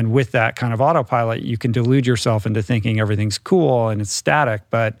 and with that kind of autopilot, you can delude yourself into thinking everything's cool and it's static,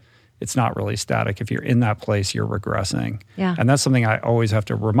 but it's not really static. If you're in that place, you're regressing. Yeah. And that's something I always have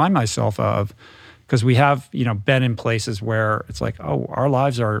to remind myself of, because we have, been in places where it's like, oh, our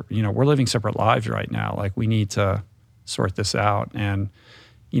lives are, we're living separate lives right now. Like we need to sort this out and,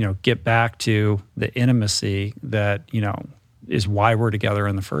 get back to the intimacy that, is why we're together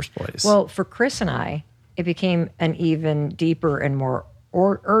in the first place. Well, for Chris and I, it became an even deeper and more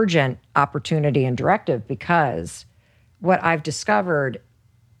urgent opportunity and directive, because what I've discovered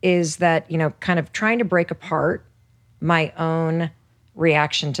is that, kind of trying to break apart my own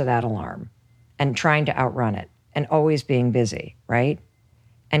reaction to that alarm and trying to outrun it and always being busy, right?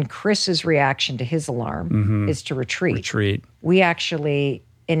 And Chris's reaction to his alarm is to retreat. We actually,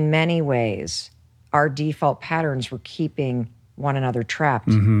 in many ways, our default patterns were keeping one another trapped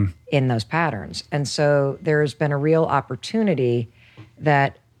in those patterns. And so there's been a real opportunity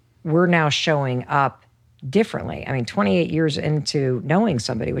that we're now showing up differently. 28 years into knowing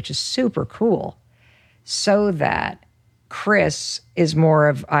somebody, which is super cool, so that Chris is more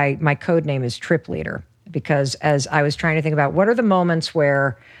of, my code name is Trip Leader. Because as I was trying to think about what are the moments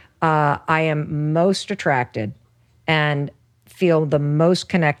where I am most attracted and feel the most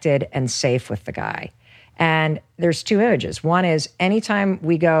connected and safe with the guy. And there's two images. One is anytime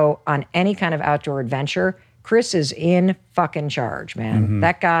we go on any kind of outdoor adventure, Chris is in fucking charge, man.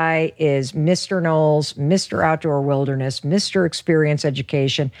 That guy is Mr. Knowles, Mr. Outdoor Wilderness, Mr. Experience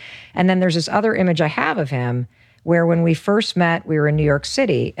Education. And then there's this other image I have of him where when we first met, we were in New York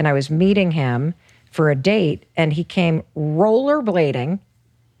City and I was meeting him for a date, and he came rollerblading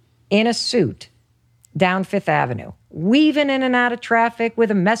in a suit down Fifth Avenue, weaving in and out of traffic with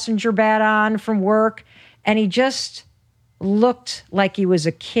a messenger bat on from work, and he just looked like he was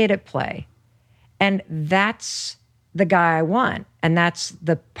a kid at play. And that's the guy I want, and that's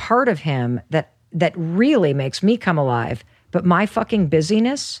the part of him that really makes me come alive. But my fucking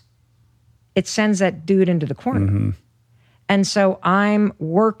busyness, it sends that dude into the corner. And so I'm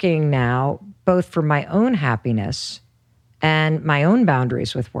working now both for my own happiness and my own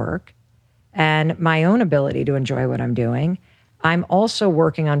boundaries with work and my own ability to enjoy what I'm doing. I'm also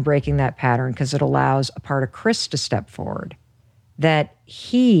working on breaking that pattern because it allows a part of Chris to step forward that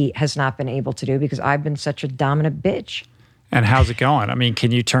he has not been able to do because I've been such a dominant bitch. And how's it going?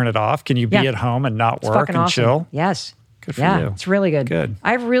 Can you turn it off? Can you be at home and not work and awesome. chill? Yes. Good for you. It's really good. Good.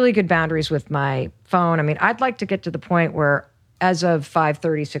 I have really good boundaries with my phone. I'd like to get to the point where as of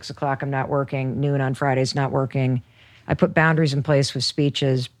 5:30, 6 o'clock, I'm not working. Noon on Fridays, not working. I put boundaries in place with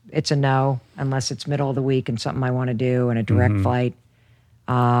speeches. It's a no, unless it's middle of the week and something I want to do and a direct flight.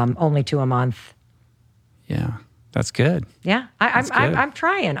 Only 2 a month. Yeah, that's good. Yeah, I'm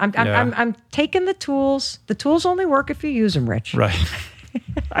trying. I'm taking the tools. The tools only work if you use them, Rich. Right.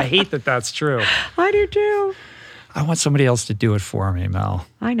 I hate that that's true. I do too. I want somebody else to do it for me, Mel.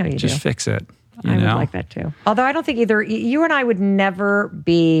 I know you do. Just fix it. I would like that too. Although I don't think either you and I would never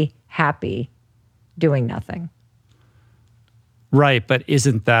be happy doing nothing. Right, but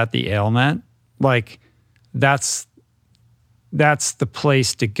isn't that the ailment? Like, that's the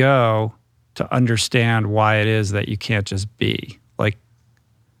place to go to understand why it is that you can't just be. Like,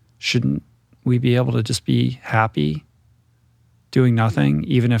 shouldn't we be able to just be happy doing nothing,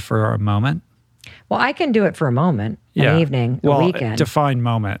 even if for a moment? Well, I can do it for a moment, an evening, a weekend. Define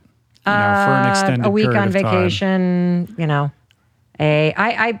moment. For an extended a week period on of time. vacation,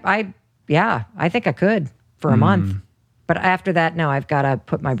 I think I could for a month. But after that, no, I've got to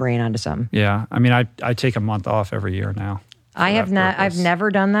put my brain onto something. Yeah. I take a month off every year now. I've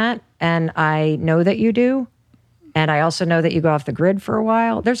never done that. And I know that you do. And I also know that you go off the grid for a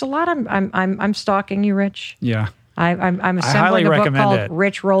while. There's a lot I'm stalking you, Rich. Yeah. I'm assembling a book called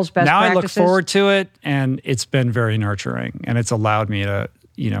Rich Roll's Best Practices. Now I look forward to it, and it's been very nurturing. And it's allowed me to,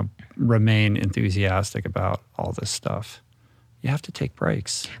 remain enthusiastic about all this stuff. You have to take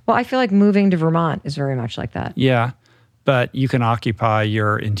breaks. Well, I feel like moving to Vermont is very much like that. Yeah, but you can occupy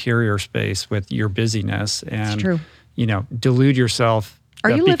your interior space with your busyness, and it's true. delude yourself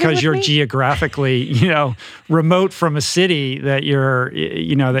because you're geographically, remote from a city that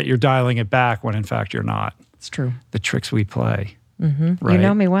you're dialing it back when in fact you're not. It's true. The tricks we play. Mm-hmm. Right? You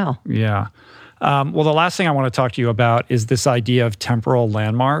know me well. Yeah. Well, the last thing I want to talk to you about is this idea of temporal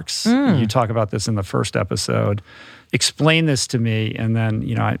landmarks. You talk about this in the first episode. Explain this to me, and then,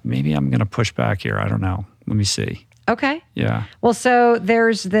 maybe I'm going to push back here. I don't know. Let me see. Okay. Yeah. Well, so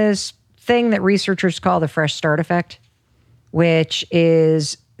there's this thing that researchers call the fresh start effect, which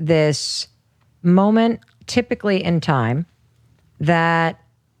is this moment, typically in time, that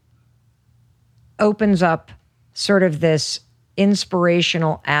opens up sort of this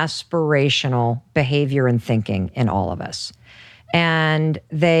inspirational, aspirational behavior and thinking in all of us. And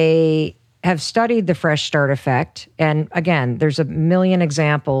they have studied the fresh start effect. And again, there's a million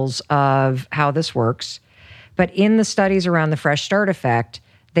examples of how this works. But in the studies around the fresh start effect,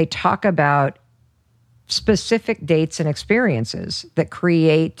 they talk about specific dates and experiences that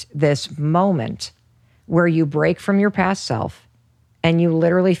create this moment where you break from your past self and you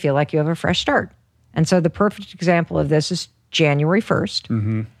literally feel like you have a fresh start. And so the perfect example of this is January 1st.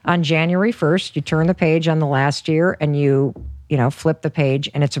 Mm-hmm. On January 1st, you turn the page on the last year and you flip the page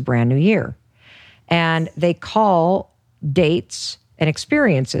and it's a brand new year. And they call dates and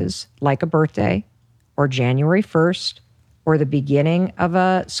experiences like a birthday or January 1st or the beginning of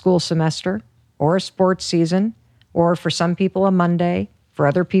a school semester or a sports season, or for some people a Monday, for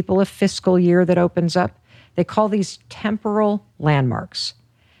other people a fiscal year that opens up. They call these temporal landmarks.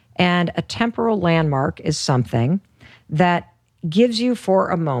 And a temporal landmark is something that gives you for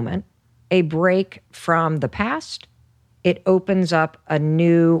a moment a break from the past. It opens up a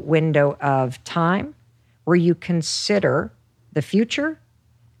new window of time where you consider the future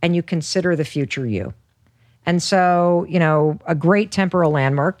and you consider the future you. And so, a great temporal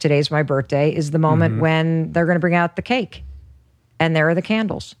landmark, today's my birthday, is the moment when they're going to bring out the cake and there are the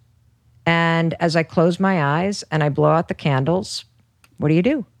candles. And as I close my eyes and I blow out the candles, what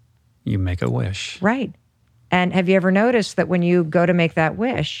do? You make a wish. Right. And have you ever noticed that when you go to make that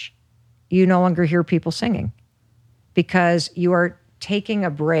wish, you no longer hear people singing because you are taking a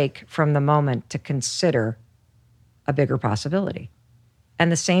break from the moment to consider a bigger possibility?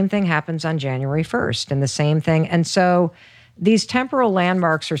 And the same thing happens on January 1st, and the same thing. And so these temporal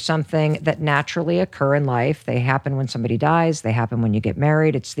landmarks are something that naturally occur in life. They happen when somebody dies. They happen when you get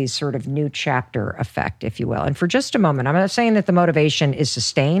married. It's these sort of new chapter effect, if you will. And for just a moment, I'm not saying that the motivation is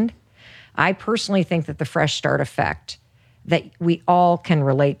sustained. I personally think that the fresh start effect that we all can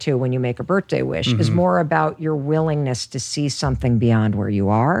relate to when you make a birthday wish is more about your willingness to see something beyond where you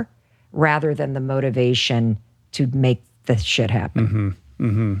are rather than the motivation to make the shit happen.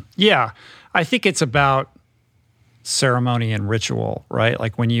 Yeah, I think it's about ceremony and ritual, right?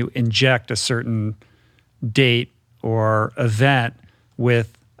 Like when you inject a certain date or event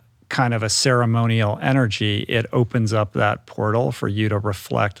with kind of a ceremonial energy, it opens up that portal for you to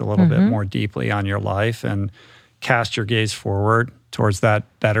reflect a little bit more deeply on your life and cast your gaze forward towards that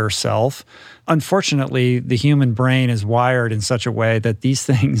better self. Unfortunately, the human brain is wired in such a way that these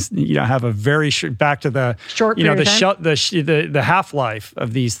things, have a very back to the short, the half-life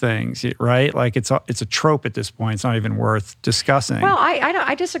of these things, right? Like it's a trope at this point. It's not even worth discussing. Well,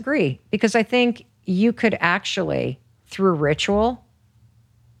 I disagree because I think you could actually, through ritual,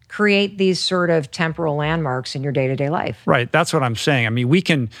 create these sort of temporal landmarks in your day-to-day life. Right. That's what I'm saying. I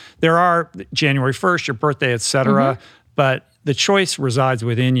mean, there are January 1st, your birthday, et cetera, but the choice resides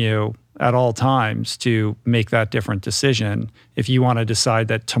within you at all times to make that different decision. If you want to decide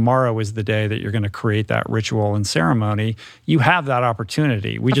that tomorrow is the day that you're going to create that ritual and ceremony, you have that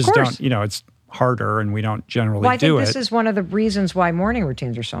opportunity. We just don't, it's harder and we don't generally do it. Well, I think this is one of the reasons why morning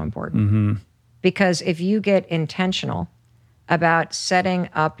routines are so important. Because if you get intentional about setting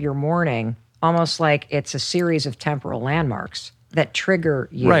up your morning almost like it's a series of temporal landmarks that trigger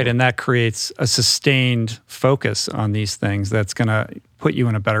you. Right, and that creates a sustained focus on these things that's going to put you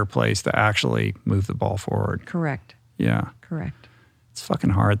in a better place to actually move the ball forward. Correct. Yeah. Correct. It's fucking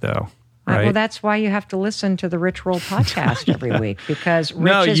hard, though. Right? Well, that's why you have to listen to the Rich Roll podcast every week, because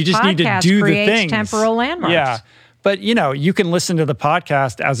you just need to do the things. Temporal landmarks. Yeah. But, you can listen to the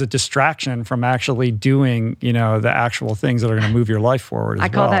podcast as a distraction from actually doing, the actual things that are going to move your life forward as I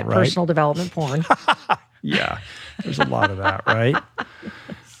call that right? personal development porn. Yeah. There's a lot of that, right?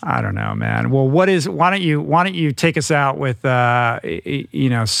 I don't know, man. Well, why don't you take us out with,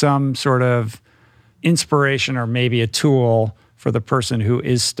 some sort of inspiration or maybe a tool for the person who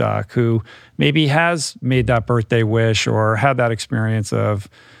is stuck, who maybe has made that birthday wish or had that experience of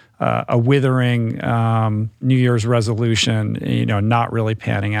a withering New Year's resolution, not really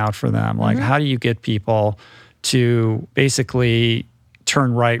panning out for them. Like, how do you get people to basically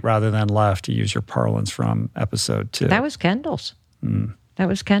turn right rather than left, to use your parlance from episode 2. That was Kendall's. That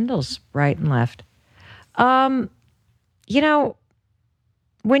was Kendall's right and left. When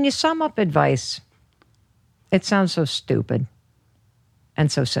you sum up advice, it sounds so stupid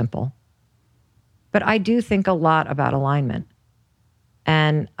and so simple. But I do think a lot about alignment.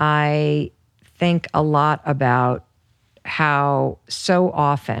 And I think a lot about how so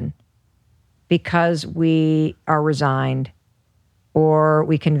often, because we are resigned or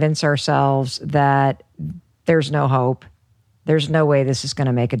we convince ourselves that there's no hope, there's no way this is going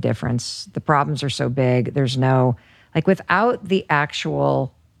to make a difference, the problems are so big, without the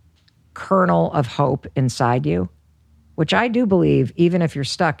actual kernel of hope inside you, which I do believe, even if you're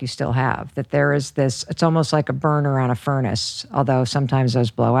stuck, you still have, that there is this, it's almost like a burner on a furnace, although sometimes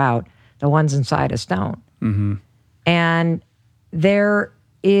those blow out, the ones inside us don't. Mm-hmm. And there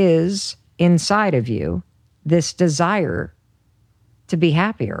is inside of you this desire to be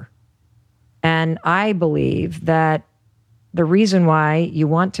happier. And I believe that the reason why you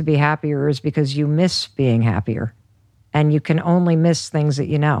want to be happier is because you miss being happier. And you can only miss things that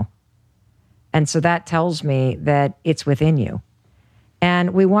you know. And so that tells me that it's within you.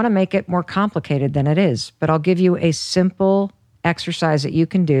 And we want to make it more complicated than it is. But I'll give you a simple exercise that you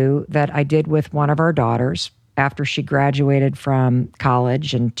can do that I did with one of our daughters after she graduated from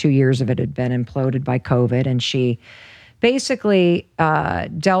college, and 2 years of it had been imploded by COVID. And she basically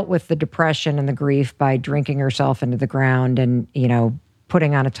dealt with the depression and the grief by drinking herself into the ground and,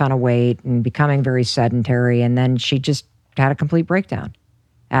 putting on a ton of weight and becoming very sedentary. And then she just had a complete breakdown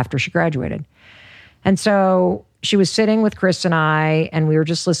after she graduated. And so she was sitting with Chris and I, and we were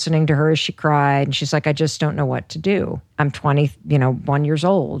just listening to her as she cried. And she's like, I just don't know what to do. I'm 1 years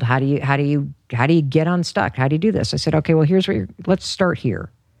old. How do you get unstuck? How do you do this? I said, okay, well, let's start here.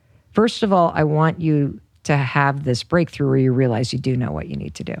 First of all, I want you to have this breakthrough where you realize you do know what you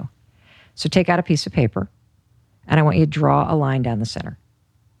need to do. So take out a piece of paper, and I want you to draw a line down the center.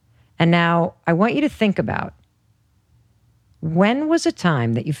 And now I want you to think about, when was a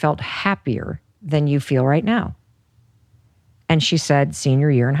time that you felt happier than you feel right now? And she said senior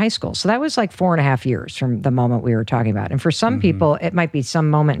year in high school. So that was like 4.5 years from the moment we were talking about. And for some people, it might be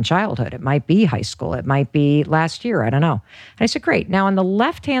some moment in childhood. It might be high school. It might be last year. I don't know. And I said, great. Now on the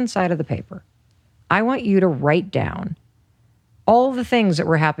left-hand side of the paper, I want you to write down all the things that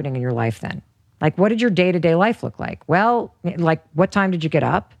were happening in your life then. Like, what did your day-to-day life look like? Well, like, what time did you get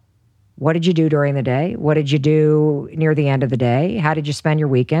up? What did you do during the day? What did you do near the end of the day? How did you spend your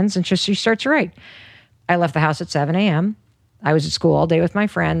weekends? And she starts to write. I left the house at 7 a.m. I was at school all day with my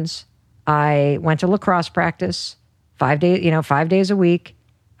friends. I went to lacrosse practice 5 days a week.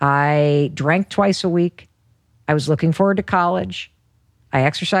 I drank twice a week. I was looking forward to college. I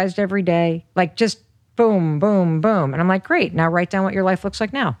exercised every day. Like, just boom, boom, boom. And I'm like, great. Now write down what your life looks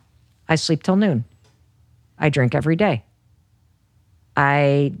like now. I sleep till noon. I drink every day.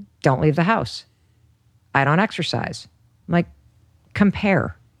 I don't leave the house. I don't exercise. I'm like,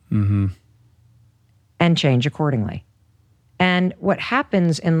 compare and change accordingly. And what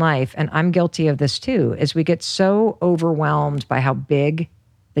happens in life, and I'm guilty of this too, is we get so overwhelmed by how big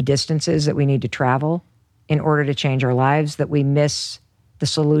the distance is that we need to travel in order to change our lives that we miss the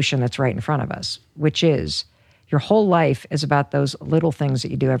solution that's right in front of us, which is your whole life is about those little things that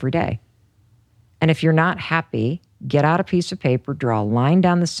you do every day. And if you're not happy, get out a piece of paper, draw a line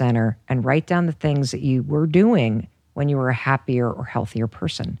down the center, and write down the things that you were doing when you were a happier or healthier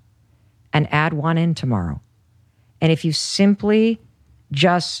person, and add one in tomorrow. And if you simply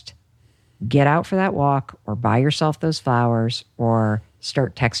just get out for that walk, or buy yourself those flowers, or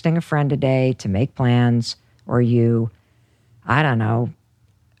start texting a friend a day to make plans, or you,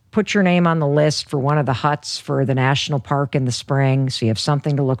 put your name on the list for one of the huts for the national park in the spring so you have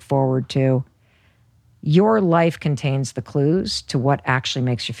something to look forward to. Your life contains the clues to what actually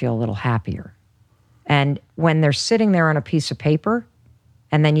makes you feel a little happier. And when they're sitting there on a piece of paper,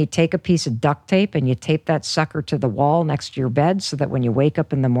 and then you take a piece of duct tape and you tape that sucker to the wall next to your bed so that when you wake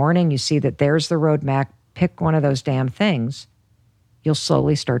up in the morning, you see that there's the roadmap, pick one of those damn things, you'll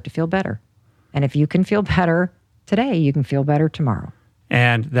slowly start to feel better. And if you can feel better today, you can feel better tomorrow.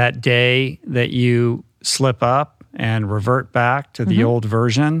 And that day that you slip up and revert back to the old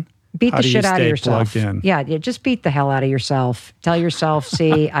version, beat the shit out of yourself. Plugged in? Yeah, just beat the hell out of yourself. Tell yourself,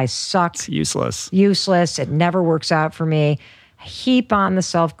 see, I suck. It's useless. Useless. It never works out for me. Heap on the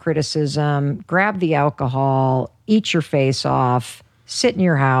self-criticism, grab the alcohol, eat your face off, sit in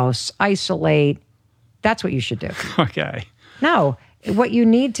your house, isolate. That's what you should do. Okay. No, what you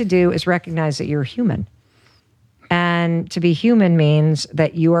need to do is recognize that you're human. And to be human means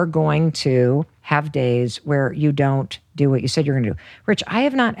that you are going to have days where you don't do what you said you're going to do. Rich, I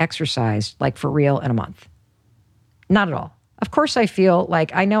have not exercised like for real in a month. Not at all. Of course, I feel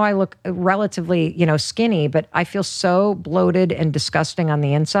like, I know I look relatively, skinny, but I feel so bloated and disgusting on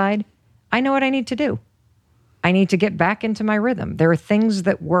the inside. I know what I need to do. I need to get back into my rhythm. There are things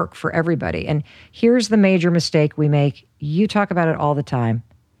that work for everybody. And here's the major mistake we make. You talk about it all the time.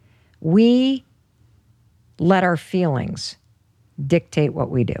 We let our feelings dictate what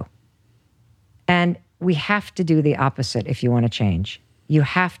we do. And we have to do the opposite if you want to change. You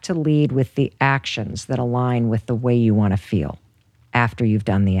have to lead with the actions that align with the way you want to feel after you've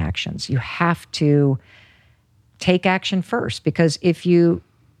done the actions. You have to take action first, because if you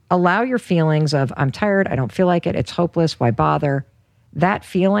allow your feelings of, I'm tired, I don't feel like it, it's hopeless, why bother? That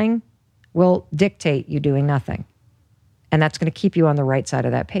feeling will dictate you doing nothing. And that's going to keep you on the right side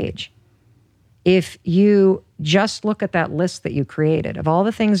of that page. If you just look at that list that you created of all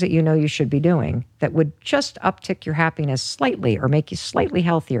the things that you know you should be doing that would just uptick your happiness slightly or make you slightly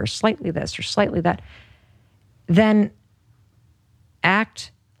healthier, slightly this or slightly that, then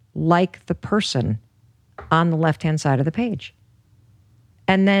act like the person on the left-hand side of the page.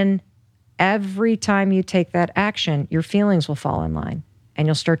 And then every time you take that action, your feelings will fall in line and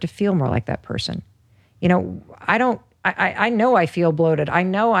you'll start to feel more like that person. I know I feel bloated. I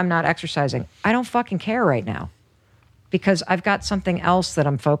know I'm not exercising. I don't fucking care right now because I've got something else that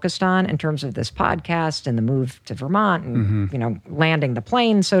I'm focused on in terms of this podcast and the move to Vermont and, landing the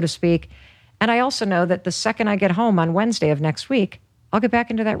plane, so to speak. And I also know that the second I get home on Wednesday of next week, I'll get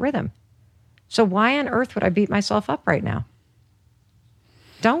back into that rhythm. So why on earth would I beat myself up right now?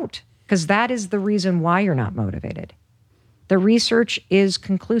 Don't, because that is the reason why you're not motivated. The research is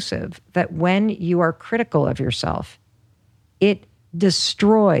conclusive that when you are critical of yourself, it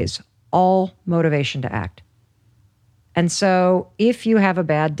destroys all motivation to act. And so if you have a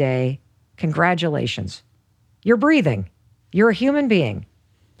bad day, congratulations. You're breathing. You're a human being.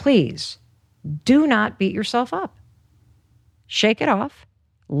 Please do not beat yourself up. Shake it off,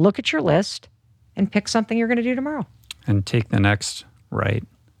 look at your list, and pick something you're going to do tomorrow. And take the next right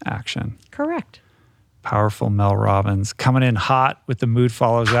action. Correct. Powerful Mel Robbins coming in hot with the mood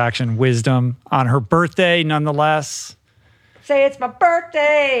follows action wisdom on her birthday, nonetheless. Say it's my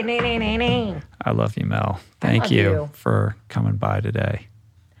birthday. Nee, nee, nee, nee. I love you, Mel. Thank you for coming by today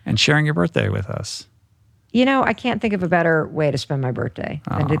and sharing your birthday with us. I can't think of a better way to spend my birthday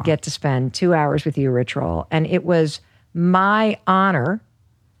than to get to spend 2 hours with you, Rich Roll. And it was my honor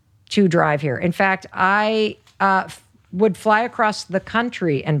to drive here. In fact, I would fly across the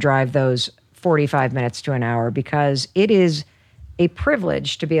country and drive those 45 minutes to an hour because it is a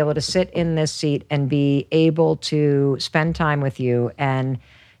privilege to be able to sit in this seat and be able to spend time with you and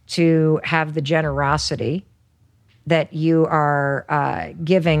to have the generosity that you are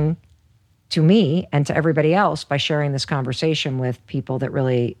giving to me and to everybody else by sharing this conversation with people that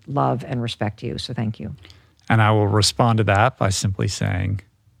really love and respect you. So thank you. And I will respond to that by simply saying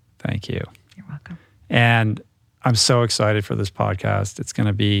thank you. You're welcome. And I'm so excited for this podcast. It's going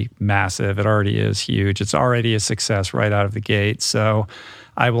to be massive. It already is huge. It's already a success right out of the gate. So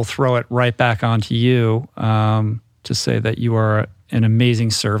I will throw it right back onto you to say that you are an amazing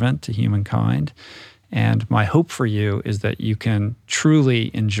servant to humankind. And my hope for you is that you can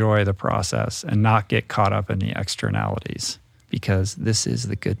truly enjoy the process and not get caught up in the externalities, because this is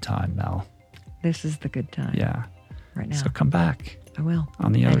the good time, Mel. This is the good time. Yeah. Right now. So come back. I will.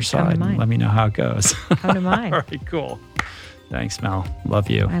 On the other side. And let me know how it goes. Come to mine. All right, cool. Thanks, Mel. Love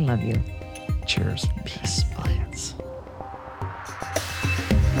you. I love you. Cheers. Peace, plants.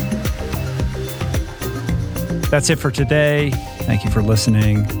 That's it for today. Thank you for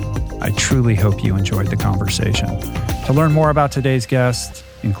listening. I truly hope you enjoyed the conversation. To learn more about today's guest,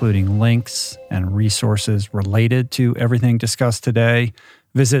 including links and resources related to everything discussed today,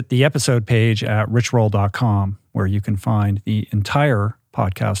 visit the episode page at richroll.com, where you can find the entire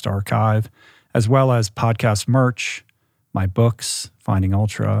podcast archive, as well as podcast merch, my books, Finding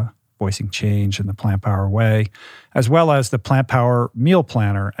Ultra, Voicing Change in the Plant Power Way, as well as the Plant Power Meal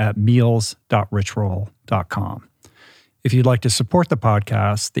Planner at meals.richroll.com. If you'd like to support the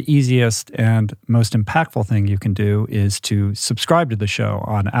podcast, the easiest and most impactful thing you can do is to subscribe to the show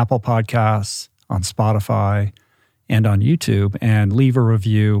on Apple Podcasts, on Spotify, and on YouTube, and leave a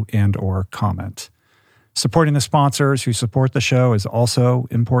review and or comment. Supporting the sponsors who support the show is also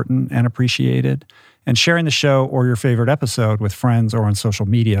important and appreciated. And sharing the show or your favorite episode with friends or on social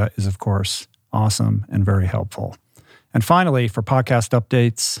media is, of course, awesome and very helpful. And finally, for podcast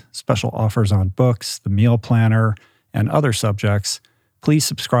updates, special offers on books, the meal planner, and other subjects, please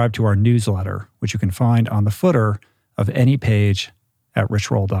subscribe to our newsletter, which you can find on the footer of any page at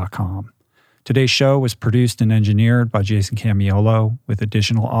richroll.com. Today's show was produced and engineered by Jason Camiolo, with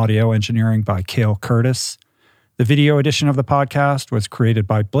additional audio engineering by Cale Curtis. The video edition of the podcast was created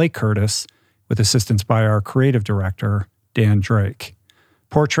by Blake Curtis, with assistance by our creative director, Dan Drake.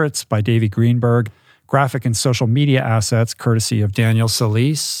 Portraits by Davey Greenberg. Graphic and social media assets courtesy of Daniel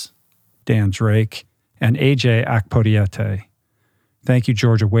Solis, Dan Drake, and AJ Akpodiete. Thank you,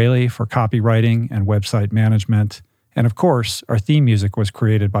 Georgia Whaley, for copywriting and website management. And of course, our theme music was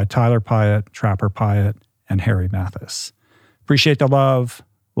created by Tyler Pyatt, Trapper Pyatt, and Harry Mathis. Appreciate the love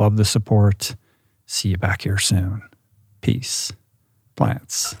the support. See you back here soon. Peace.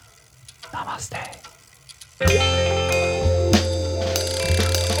 Plants. Namaste.